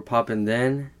dunks were popping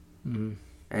then.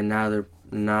 And now they're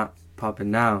not popping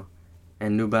now,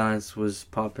 and New Balance is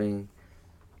popping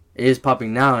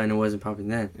now, and it wasn't popping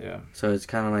then. Yeah. So it's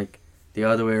kind of like the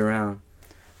other way around.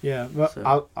 Yeah, but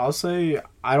I'll say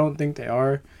I don't think they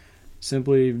are,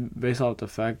 simply based off the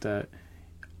fact that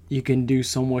you can do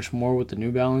so much more with the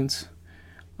New Balance,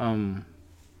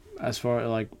 as far as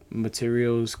like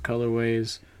materials,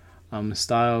 colorways,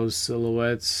 styles,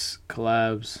 silhouettes,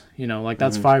 collabs. You know, like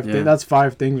that's that's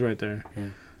 5 things right there. Yeah.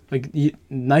 Like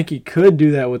Nike could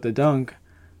do that with the dunk,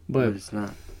 but it's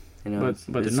not. You know, but it's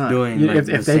they're not. doing Yeah, like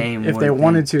the same. If they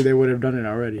wanted to, they would have done it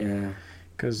already. Yeah.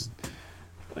 Because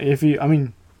if you, I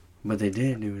mean. But they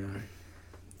did do it already.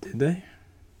 Did they?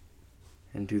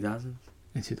 In 2000s.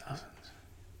 In 2000s.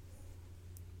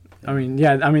 I mean,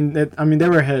 yeah. I mean, they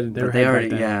were ahead. They were ahead already.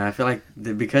 back then. Yeah, I feel like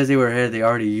because they were ahead, they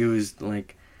already used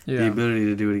like the ability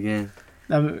to do it again.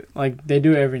 I mean, like they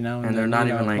do it every now and then. And they're not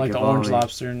even like the evolving. orange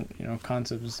lobster and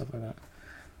concepts and stuff like that.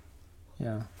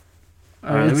 Yeah.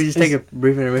 Alright, let me just take a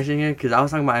brief intermission here because I was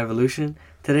talking about evolution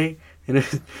today, and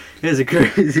it was a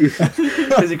crazy,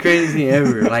 it was the craziest thing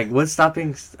ever. Like, what's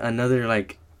stopping another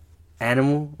like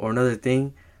animal or another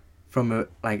thing from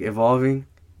like evolving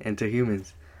into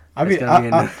humans? I've been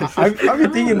thinking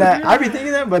that. I've been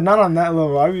thinking that, but not on that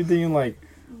level. I've been thinking like,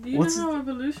 do you know how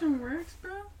evolution works,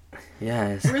 bro?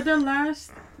 Yes. We're the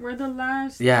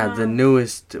last. Yeah, the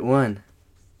newest one.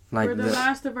 Like we're the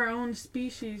last of our own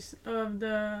species of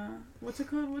the what's it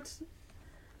called?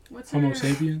 What's Homo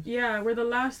sapiens? Yeah, we're the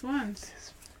last ones.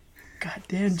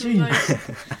 Goddamn so, gee. like,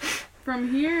 from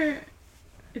here,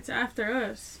 it's after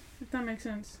us. If that makes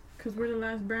sense, because we're the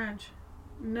last branch.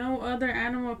 No other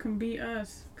animal can beat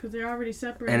us because they're already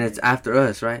separated. And it's after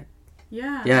us, right?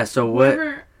 Yeah. Yeah. So what?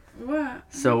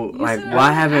 So you like,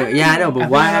 why haven't? Yeah, I know, but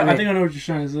why haven't? I think I know what you're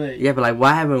trying to say. Yeah, but like,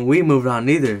 why haven't we moved on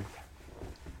either?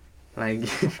 Like,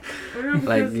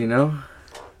 like you know.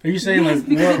 Are you saying like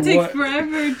because it takes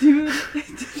forever, dude?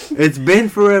 It's been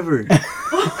forever.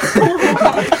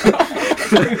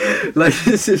 Like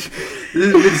this has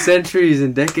been centuries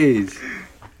and decades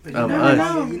of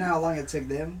us. You know how long it took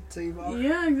them to evolve?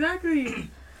 Yeah, exactly.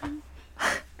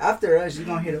 After us, you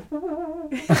gonna hit them.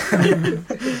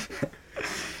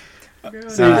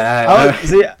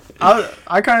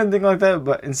 I kind of think like that,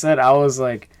 but instead I was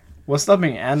like, what's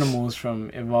stopping animals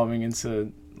from evolving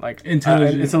into like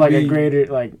into like a greater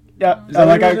like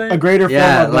like a greater form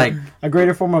of like a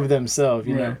greater form of themselves,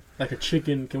 you know? Like a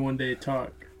chicken can one day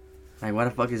talk. Like, why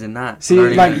the fuck is it not? See,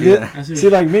 like me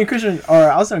and Christian, or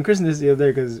I was telling Christian this the other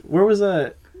day, because where was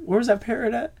that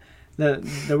parrot at that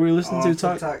we were listening to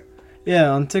talk? TikTok. Yeah,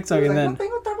 on TikTok, and then. Is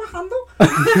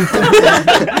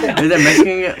that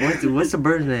Mexican? What's the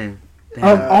bird's name?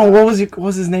 What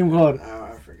was his name called? Oh,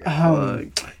 I forgot.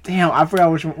 Damn, I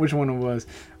forgot which one it was.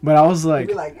 But I was like, he'd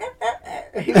be like,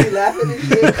 he'd be laughing and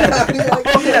shit.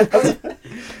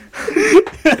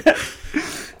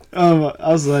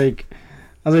 I was like,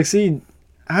 see,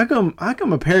 how come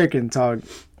a parrot can talk,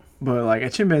 but like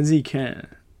a chimpanzee can't?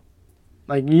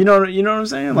 Like, you know what I'm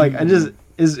saying? Like, I just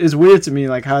it's weird to me,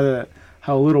 like how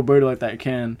a little bird like that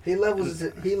can.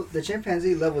 The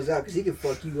chimpanzee levels out because he can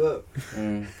fuck you up.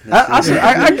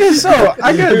 I guess so.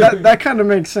 I guess that kind of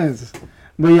makes sense.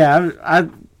 But yeah, I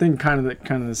think kind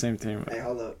of the same thing. Hey,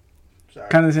 hold up. Sorry.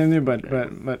 Kind of the same thing,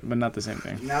 but not the same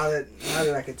thing. Now that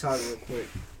I can talk real quick.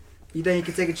 You think you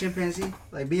can take a chimpanzee?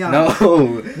 Like, be honest.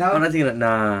 No. I'm not thinking that.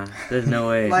 Nah, there's no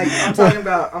way. Like, I'm talking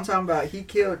about. He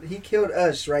killed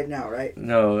us right now, right?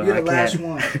 No, you're the last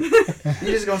one. You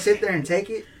just gonna sit there and take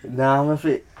it? Nah, I'm gonna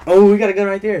fit. Oh, we got a gun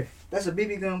right there. That's a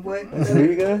BB gun, boy. That's a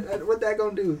BB gun. What that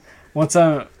gonna do? One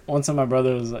time, my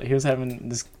brother was having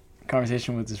this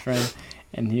conversation with his friend,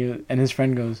 and his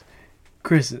friend goes,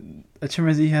 "Chris, a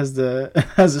chimpanzee has the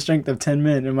strength of 10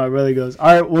 men," and my brother goes, "All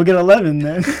right, we'll get 11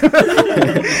 then."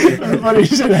 Funny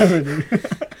shit ever, dude.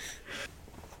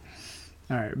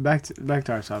 All right, back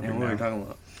to our topic. And what were we talking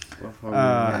about?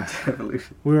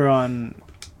 We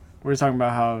were talking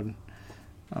about how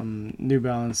New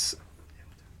Balance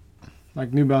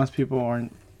people or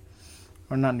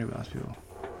not New Balance people,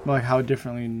 but like how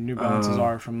differently New Balances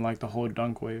are from like the whole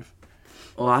dunk wave.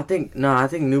 Well, I think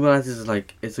New Balance is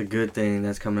like, it's a good thing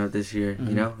that's coming out this year. Mm-hmm.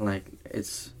 You know, like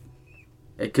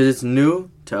because it's new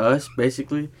to us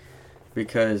basically,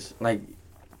 because like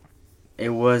it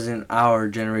wasn't our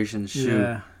generation's shoe.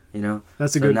 Yeah. You know, now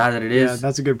that it is. Yeah,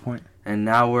 that's a good point. And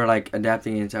now we're like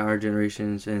adapting into our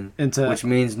generations which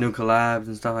means new collabs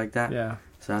and stuff like that. Yeah.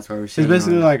 So that's what we're seeing. It's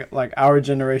basically like our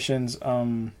generation's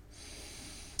what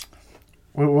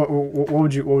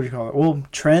would you call it? Well,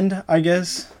 trend, I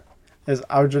guess. Is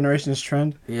our generation's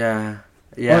trend? Yeah,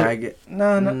 I get.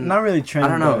 No, not really trend. I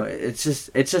don't know. It's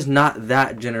just not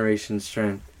that generation's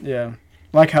trend. Yeah,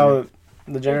 like how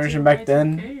the generation back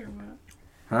then.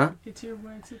 Huh? It's your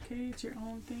Y2K. It's your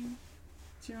own thing.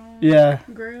 It's your own.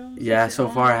 Grills. Yeah, so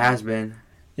far it has been.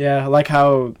 Yeah, like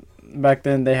how back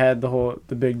then they had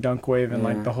the big dunk wave and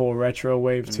like the whole retro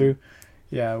wave too.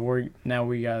 Yeah, we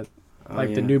got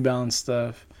the New Balance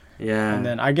stuff. Yeah, and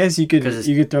then I guess you could throw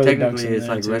the dunks in it's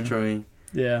there like too. retroing.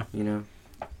 Yeah, you know.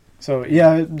 So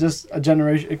yeah, just a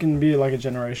generation. It can be like a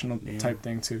generational type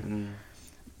thing too. Mm.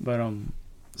 But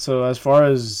so as far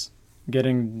as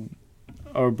getting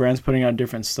or brands putting out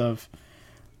different stuff.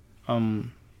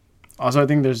 Also, I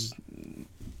think there's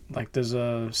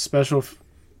a special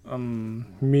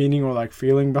meaning or like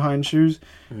feeling behind shoes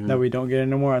that we don't get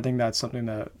anymore. I think that's something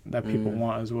that people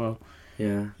want as well.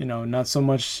 Yeah. You know, not so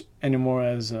much anymore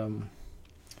as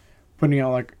putting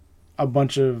out like a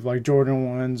bunch of like Jordan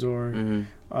 1s or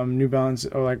New Balance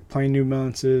or like plain New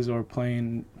Balances or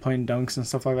plain Dunks and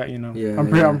stuff like that. You know, Yeah.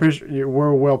 I'm pretty sure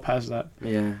we're well past that.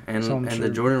 Yeah, and So the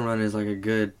Jordan Run is like a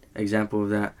good example of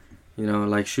that. You know,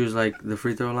 like shoes like the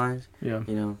free throw lines. Yeah.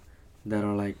 You know, that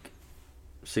are like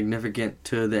significant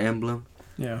to the emblem.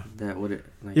 Yeah. That would it.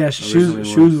 Like, yeah,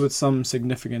 shoes with some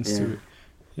significance to it.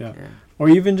 Yeah. Or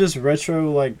even just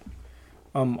retro like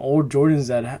old Jordans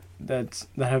that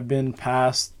have been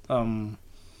past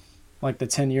like the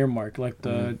 10-year mark, like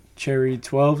the Cherry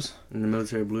 12s and the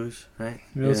military blues, right?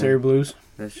 Military blues.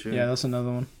 That's true. Yeah, that's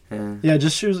another one. Yeah. Yeah,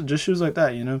 just shoes like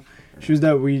that, you know. Shoes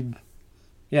that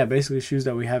basically shoes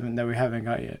that we haven't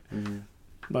got yet.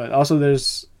 But also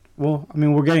there's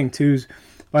we're getting twos,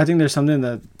 but I think there's something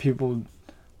that people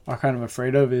are kind of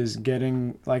afraid of is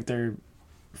getting like their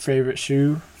favorite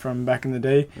shoe from back in the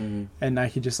day, and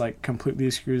Nike just like completely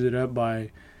screws it up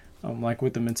by like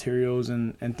with the materials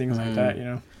and things like that, you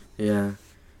know. Yeah.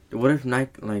 What if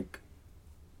Nike and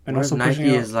what also if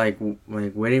Nike is like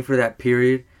waiting for that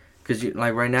period? Because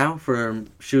like right now for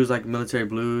shoes like military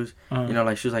blues, you know,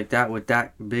 like shoes like that with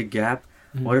that big gap.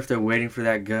 What if they're waiting for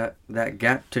that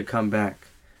gap to come back?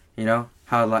 You know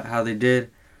how they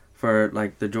did for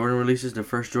like the Jordan releases, the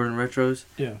first Jordan retros.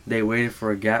 Yeah. They waited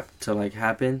for a gap to like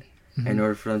happen in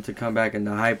order for them to come back, and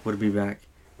the hype would be back.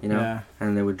 You know,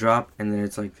 and they would drop, and then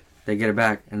it's like they get it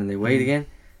back, and then they wait again,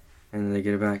 and then they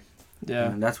get it back.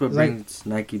 Yeah. And that's what brings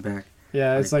Nike back.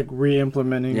 Yeah, it's like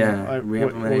re-implementing. Yeah, like,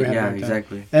 re-implementing. what Yeah,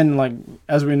 exactly. And like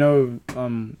as we know,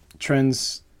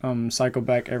 trends cycle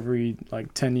back every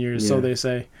like 10 years, so they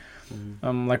say.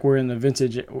 Like we're in the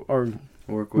vintage, or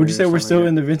would you say we're still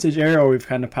in the vintage era, or we've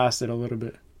kind of passed it a little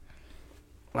bit?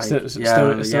 Like, still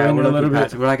we're in a little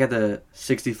bit. We're like at the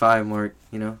 65 mark,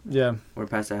 you know. Yeah, we're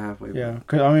past that halfway. Yeah,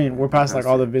 cause I mean we're past like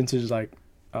all the vintage like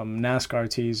NASCAR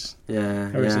tees.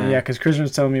 Yeah, because Christian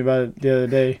was telling me about it the other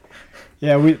day.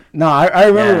 Yeah, I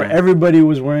remember everybody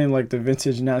was wearing like the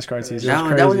vintage NASCAR tees. That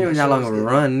wasn't even that long of a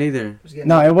run neither.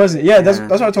 No, it wasn't. Yeah, that's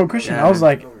what I told Christian. I was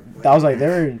like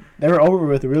they were over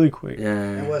with really quick. Yeah.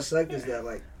 And what sucked is that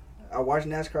like I watched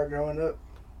NASCAR growing up,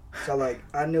 so like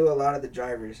I knew a lot of the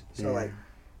drivers. So like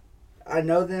I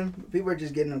know them. People are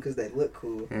just getting them because they look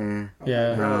cool. Yeah.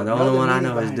 The only one I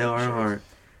know is Dale Earnhardt,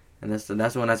 and that's the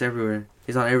one that's everywhere.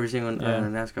 He's on every single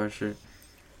NASCAR shirt.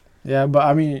 Yeah, but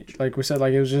I mean, like we said,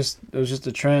 like it was just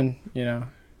a trend, you know,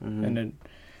 and it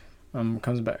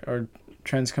comes back, or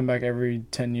trends come back every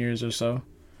 10 years or so.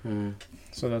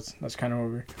 So that's kind of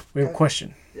where we have a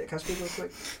question. Yeah, can I speak real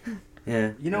quick?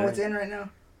 Yeah. You know what's in right now?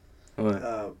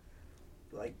 What?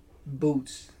 Like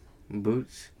boots.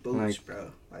 Boots, like,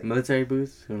 bro. Like military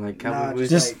boots or like cowboy boots.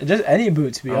 Just any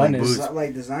boot, to be honest.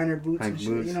 Like designer boots. Like and boots.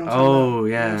 Shit, you know what I'm talking about? Yeah,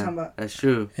 you know what I'm talking about? That's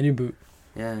true. Any boot.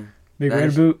 Yeah. Big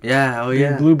red boot. Yeah. Oh big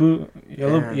yeah. Blue boot.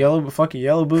 Yellow. Fuck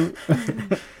yellow boot.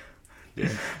 And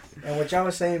what y'all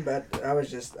was saying, but I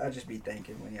just be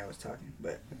thinking when y'all was talking,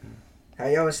 but how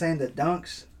y'all was saying the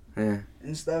dunks. Yeah.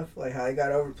 And stuff like how they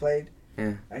got overplayed.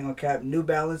 Yeah. I ain't gonna cap. New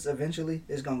Balance eventually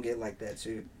is gonna get like that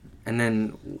too. And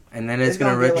then it's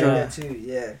gonna retro. Get like that too.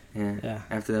 Yeah. Yeah.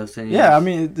 After those 10 years. Yeah, I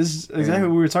mean, this is exactly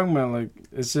what we were talking about. Like,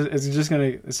 it's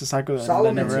a cycle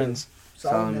that never ends.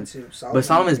 Solomon too. But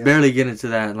Solomon's barely getting to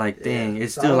that thing.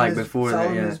 It's still like before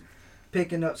that. Yeah.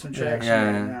 Picking up some traction.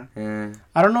 Yeah. Right now.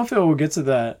 I don't know if it will get to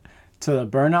the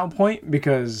burnout point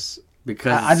because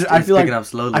I feel picking up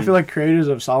slowly. I feel like creators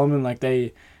of Solomon, like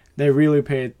they really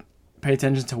pay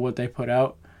attention to what they put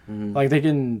out. Like they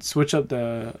can switch up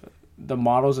the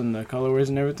models and the colorways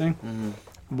and everything,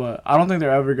 but I don't think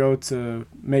they'll ever go to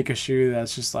make a shoe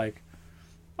that's just like,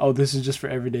 oh, this is just for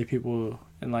everyday people,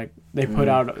 and like they put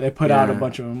out a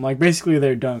bunch of them, like basically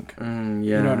their Dunk. Yeah,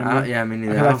 you know what I mean? Yeah, me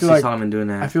neither. I don't see Solomon doing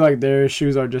that. I feel like their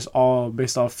shoes are just all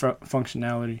based off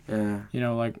functionality. Yeah, you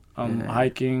know, like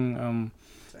hiking.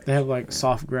 They have like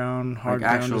soft ground, hard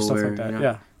ground, and stuff like that. You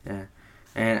know? Yeah.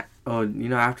 And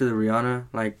after the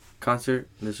Rihanna concert,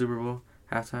 the Super Bowl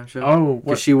halftime show. Oh,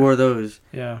 because she wore those.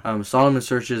 Yeah. Solomon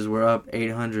searches were up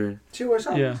 800. She wore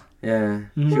Solomon. Yeah.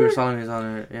 She wore Solomon's on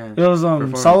her. Yeah. It was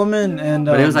Solomon and.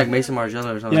 But it was like Mason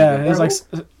Margiela or something. Yeah, it was like.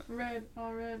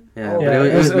 All red. Yeah, but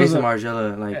it was Mason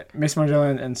Margiela, like Mason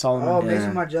Margiela and Solomon. Oh,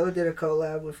 Mason Margiela did a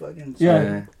collab with fucking.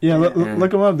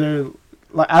 Look them up. They're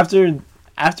like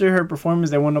after her performance,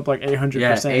 they went up like 800%.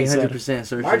 Yeah, 800% searches.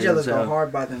 Margielas go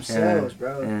hard by themselves,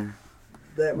 bro. Yeah.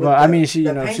 But I mean, she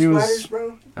she was.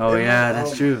 Bro, oh yeah,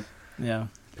 that's true. Yeah.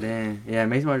 Damn. Yeah,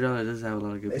 Mason Margiela does have a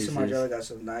lot of good pieces. Mason Margiela got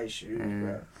some nice shoes,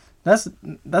 bro. That's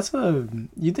a.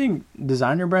 You think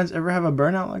designer brands ever have a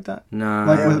burnout like that? Nah.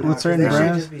 Like with certain brands.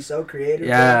 Should just be so creative.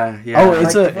 Yeah, bro. yeah. Oh,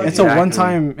 it's a one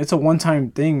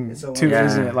time thing too, yeah.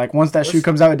 isn't it? Like once that shoe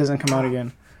comes out, it doesn't come out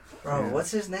again. Bro,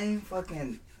 what's his name?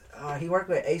 Fucking. He worked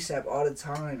with ASAP all the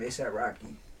time. ASAP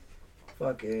Rocky.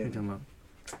 Fucking.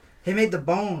 He made the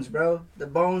Bones, bro. The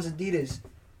Bones Adidas.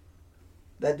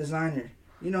 That designer.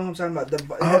 You know who I'm talking about?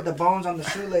 It had the bones on the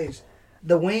shoelace.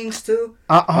 The wings too.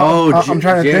 I'm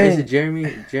trying to think. Is it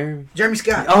Jeremy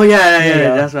Scott. Oh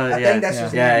yeah. That's right. I think that's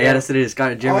his name. Yeah, that's what it is.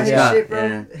 Jeremy Scott. Shit,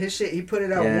 bro. His shit. He put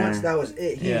it out once. That was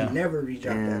it. He ain't never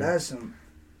redropped that. That's some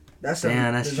that's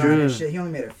designer true. shit. He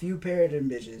only made a few pair of them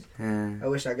bitches. Yeah. I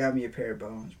wish I got me a pair of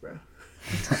Bones, bro.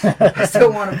 I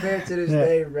still want a pair to this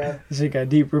day, bro. This shit got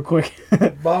deep real quick.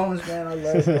 Bones, man. I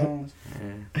love Bones.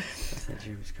 Yeah. That's that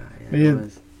Jeremy Scott.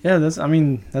 Yeah, that's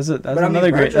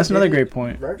another great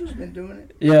point. Virgil's been doing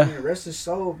it. Yeah. I mean, rest his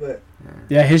soul, but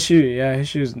his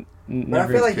shoes but I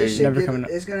feel like his shit coming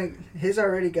up. his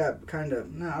already got kind of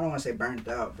I don't want to say burnt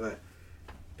out, but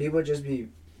people just be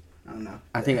I don't know.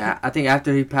 I think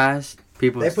after he passed,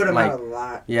 people they put him like, out a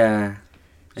lot. Yeah.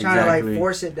 Trying to like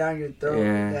force it down your throat.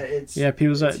 That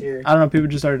people I don't know. People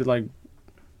just started like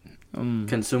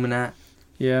consuming that.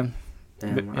 Yeah.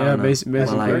 Damn, basically.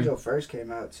 Virgil first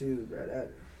came out too, bro.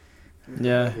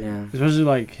 Yeah. Especially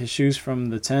like his shoes from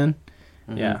the 10.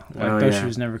 Mm-hmm. Yeah, like those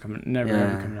shoes never coming out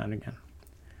again.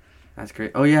 That's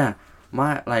great. Oh yeah,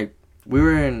 we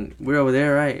were over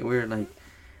there, right? We were like,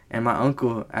 and my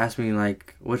uncle asked me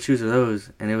like, what shoes are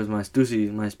those? And it was my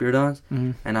Stussy, my Spiridons.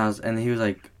 Mm-hmm. And he was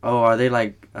like, oh, are they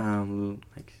like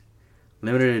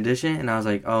limited edition? And I was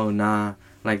like, oh nah,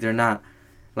 like they're not,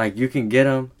 like you can get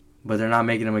them, but they're not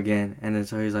making them again. And then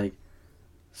so he's like,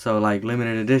 so like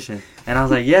limited edition. And I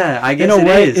was like, yeah, I guess it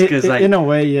is, because like in a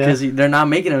way, yeah, because they're not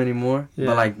making them anymore. Yeah.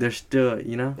 But like they're still,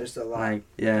 there's a lot. Like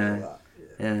yeah.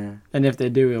 And if they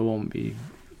do, it won't be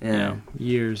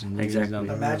years and years exactly. down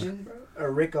the road. Imagine, bro, a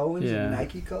Rick Owens and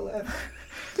Nike collab.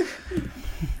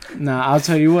 Nah, I'll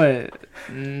tell you what,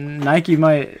 Nike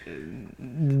might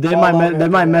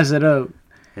mess it up.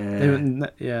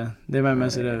 They might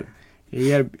mess it up. You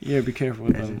gotta be careful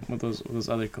with them with those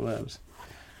other collabs.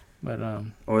 But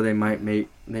or they might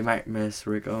mess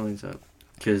Rick Owens up,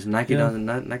 because Nike doesn't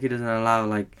allow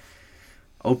like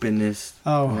openness.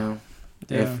 Oh, you know?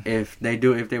 If they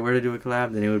were to do a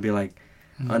collab, then it would be like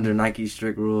under Nike's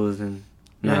strict rules, and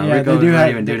Rick Owens don't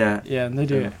even do that. Yeah, they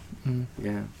do. Mm-hmm.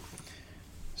 Yeah.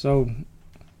 So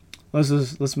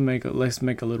let's make a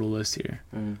little list here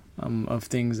of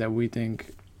things that we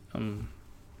think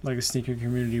like a sneaker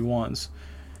community wants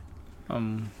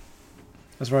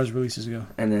as far as releases go.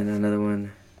 And then another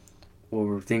one, what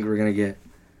we think we're gonna get.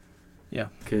 Yeah.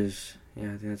 Because I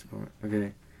think that's important.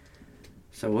 Okay.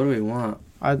 So what do we want?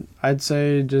 I'd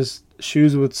say just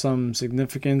shoes with some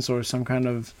significance or some kind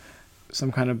of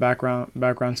background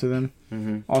to them.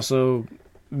 Mm-hmm. Also,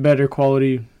 better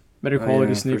quality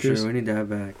sneakers. For sure. We need that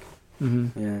back.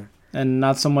 Mm-hmm. Yeah. And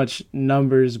not so much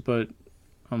numbers, but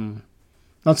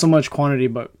not so much quantity,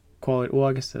 but quality. Well,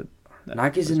 I guess that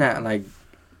Nike's in that like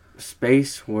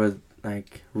space where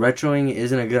like retroing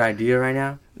isn't a good idea right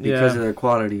now because of their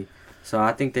quality. So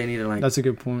I think they need to like. That's a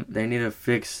good point. They need to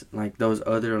fix like those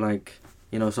other like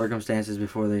circumstances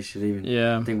before they should even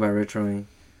think about retroing,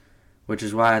 which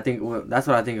is why I think that's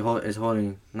what I think is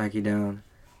holding Nike down.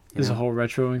 Is a whole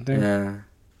retroing thing. Yeah.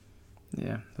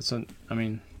 Yeah, I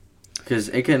mean. Because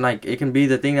it can be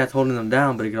the thing that's holding them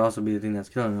down, but it could also be the thing that's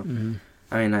killing them. Mm-hmm.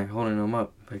 I mean, like holding them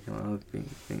up, but it can also be the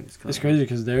thing that's killing them. It's crazy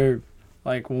because they're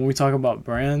like when we talk about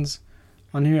brands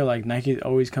on here, like Nike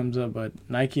always comes up, but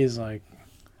Nike is like,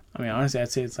 I mean, honestly,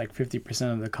 I'd say it's like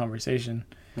 50% of the conversation.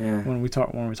 Yeah. When we're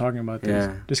talking about this,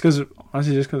 just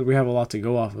because we have a lot to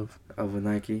go off of. With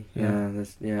Nike,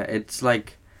 it's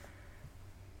like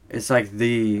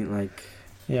the like.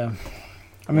 Yeah.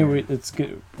 I mean, it's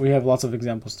good. We have lots of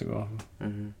examples to go off of.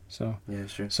 Mm-hmm. So yeah,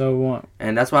 sure. So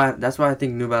and that's why I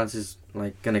think New Balance is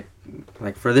like gonna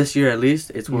like for this year at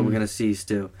least it's what we're gonna see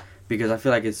still, because I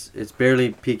feel like it's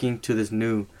barely peaking to this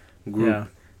new group,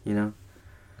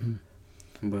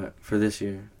 But for this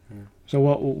year, yeah. So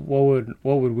what would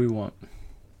we want?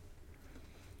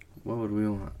 What would we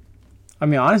want? I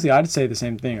mean, honestly, I'd say the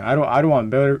same thing. I'd want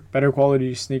better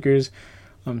quality sneakers,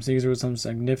 sneakers with some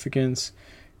significance.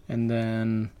 And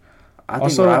then I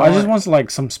just want like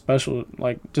some special,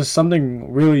 like just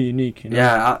something really unique.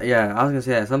 Yeah, I was gonna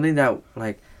say that, something that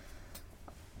like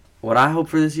what I hope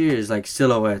for this year is like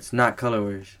silhouettes, not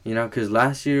colorways. You know, because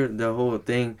last year the whole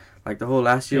thing, like the whole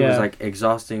last year was like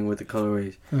exhausting with the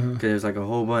colorways because it was like a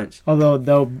whole bunch. Although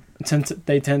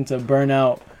they tend to burn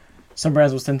out. Some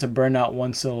brands will tend to burn out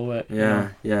one silhouette. Yeah,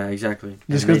 yeah, exactly.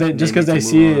 Just because they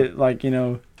see it like, you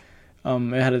know,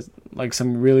 it had like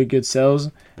some really good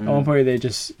sales. At one point they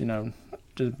just, you know,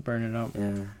 just burn it out.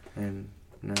 Yeah, and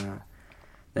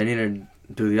they need to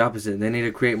do the opposite. They need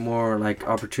to create more like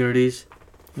opportunities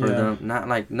for them,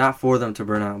 not for them to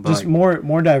burn out, but just like,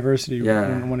 more diversity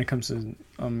when it comes to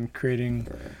creating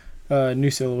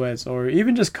new silhouettes or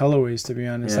even just colorways. To be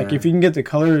honest, like if you can get the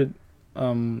color,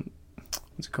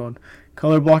 what's it called,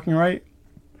 color blocking right,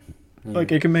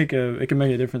 like it can make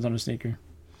a difference on a sneaker.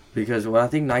 Because what I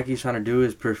think Nike's trying to do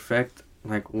is perfect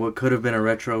like what could have been a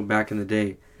retro back in the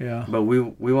day. Yeah. But we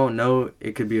won't know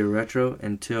it could be a retro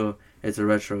until it's a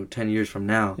retro 10 years from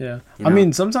now. Yeah. You know? I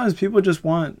mean, sometimes people just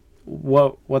want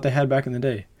what they had back in the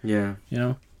day. Yeah. You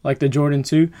know, like the Jordan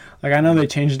 2. Like I know they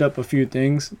changed up a few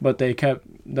things, but they kept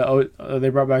they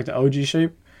brought back the OG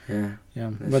shape. Yeah. Yeah.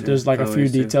 But there's like a few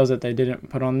details that they didn't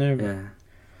put on there. Yeah.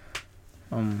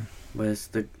 But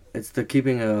it's the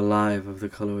keeping it alive of the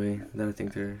colorway that I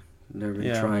think they're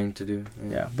really trying to do.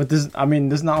 Yeah. But this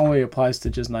not only applies to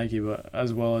just Nike, but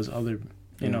as well as other,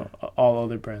 you know, all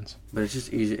other brands. But it's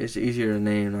just easy. It's easier to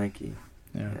name Nike.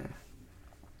 Yeah.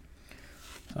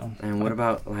 So, and what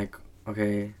about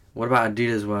what about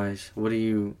Adidas wise? What do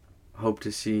you hope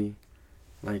to see?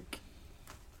 Like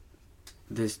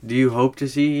this, do you hope to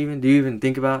see even? Do you even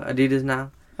think about Adidas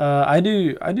now? I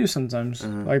do sometimes.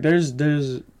 Like there's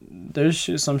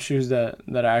some shoes that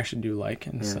I actually do like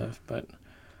and stuff, but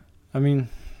I mean,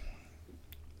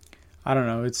 I don't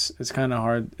know. It's kind of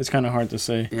hard. It's kind of hard to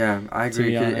say. Yeah, I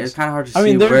agree. It's kind of hard to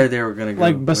see where they were gonna go.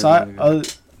 Like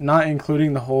besides, not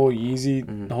including the whole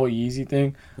Yeezy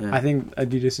thing. Yeah. I think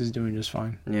Adidas is doing just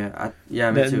fine. Yeah,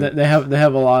 me too. They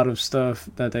have a lot of stuff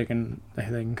that they can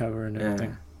cover and everything.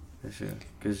 Yeah, that's true.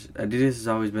 Because Adidas has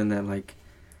always been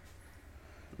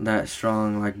that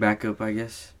strong like backup, I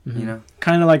guess. You know,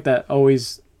 kind of like that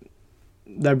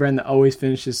brand that always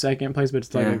finishes second place, but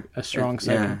it's like a strong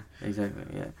second. Yeah, exactly.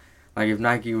 Yeah, like if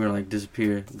Nike were like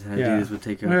disappear, Adidas would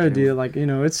take over. Adidas, like, you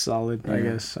know, it's solid, I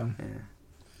guess. So. Yeah.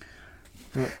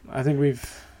 But I think we've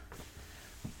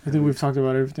talked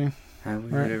about everything. Have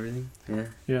we heard everything? Yeah.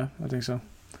 Yeah, I think so.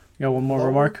 You got one more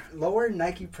remark? Lower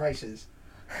Nike prices.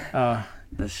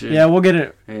 That's true. Yeah, we'll get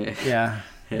it. Yeah.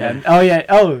 Oh yeah.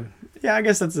 Oh yeah. I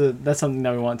guess that's something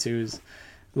that we want to is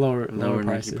lower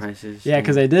prices. Nike prices. Yeah,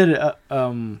 because they did.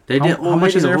 How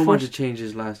much is Air Force? A whole bunch of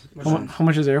changes last. How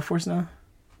much is Air Force now?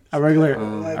 A regular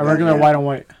white on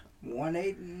white.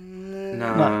 180.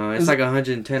 No, it's like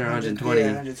 110 or 120. Yeah,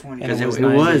 120. Because it was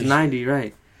 90,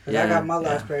 right? Yeah, I got my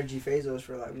last pair of G Fazos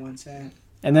for like 110.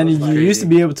 And then you used to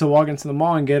be able to walk into the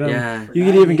mall and get them. Yeah. You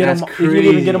could even get them. You could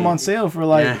even get them on sale for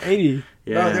like 80.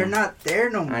 Yeah. Bro, they're not there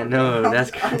no more. I know, that's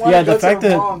crazy. Yeah, the fact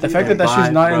that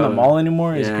shoe's not in the mall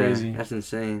anymore is crazy. That's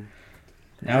insane.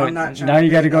 Now you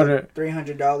got to go to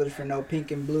 $300 for no pink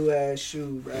and blue ass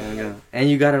shoe, bro. Yeah. And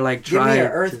you got to like try. Give me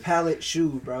an Earth Palette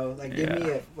shoe, bro. Like give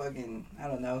me a fucking, I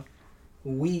don't know,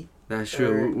 wheat. That's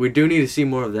true. We do need to see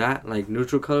more of that, like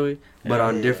neutral colorway, but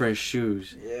on different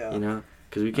shoes. Yeah. You know,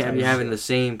 because we can't be having the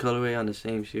same colorway on the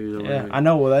same shoes. Or whatever. I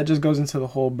know. Well, that just goes into the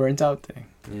whole burnt out thing.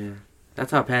 Yeah.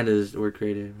 That's how pandas were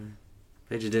created. Man.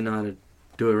 They just didn't know how to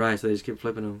do it right, so they just kept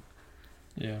flipping them.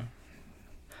 Yeah.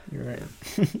 You're right.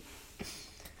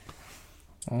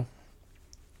 Well,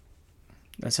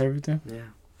 that's everything? Yeah.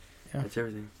 That's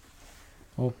everything.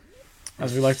 Well,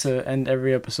 as we like to end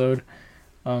every episode,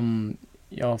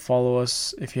 y'all follow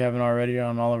us if you haven't already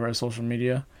on all of our social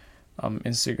media.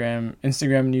 Instagram and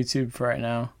YouTube for right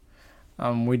now.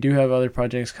 We do have other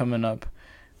projects coming up.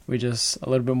 We just a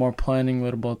little bit more planning, a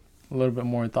little bit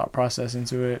more thought process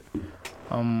into it.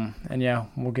 And yeah,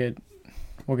 we'll get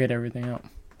everything out.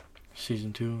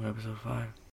 Season 2, episode 5.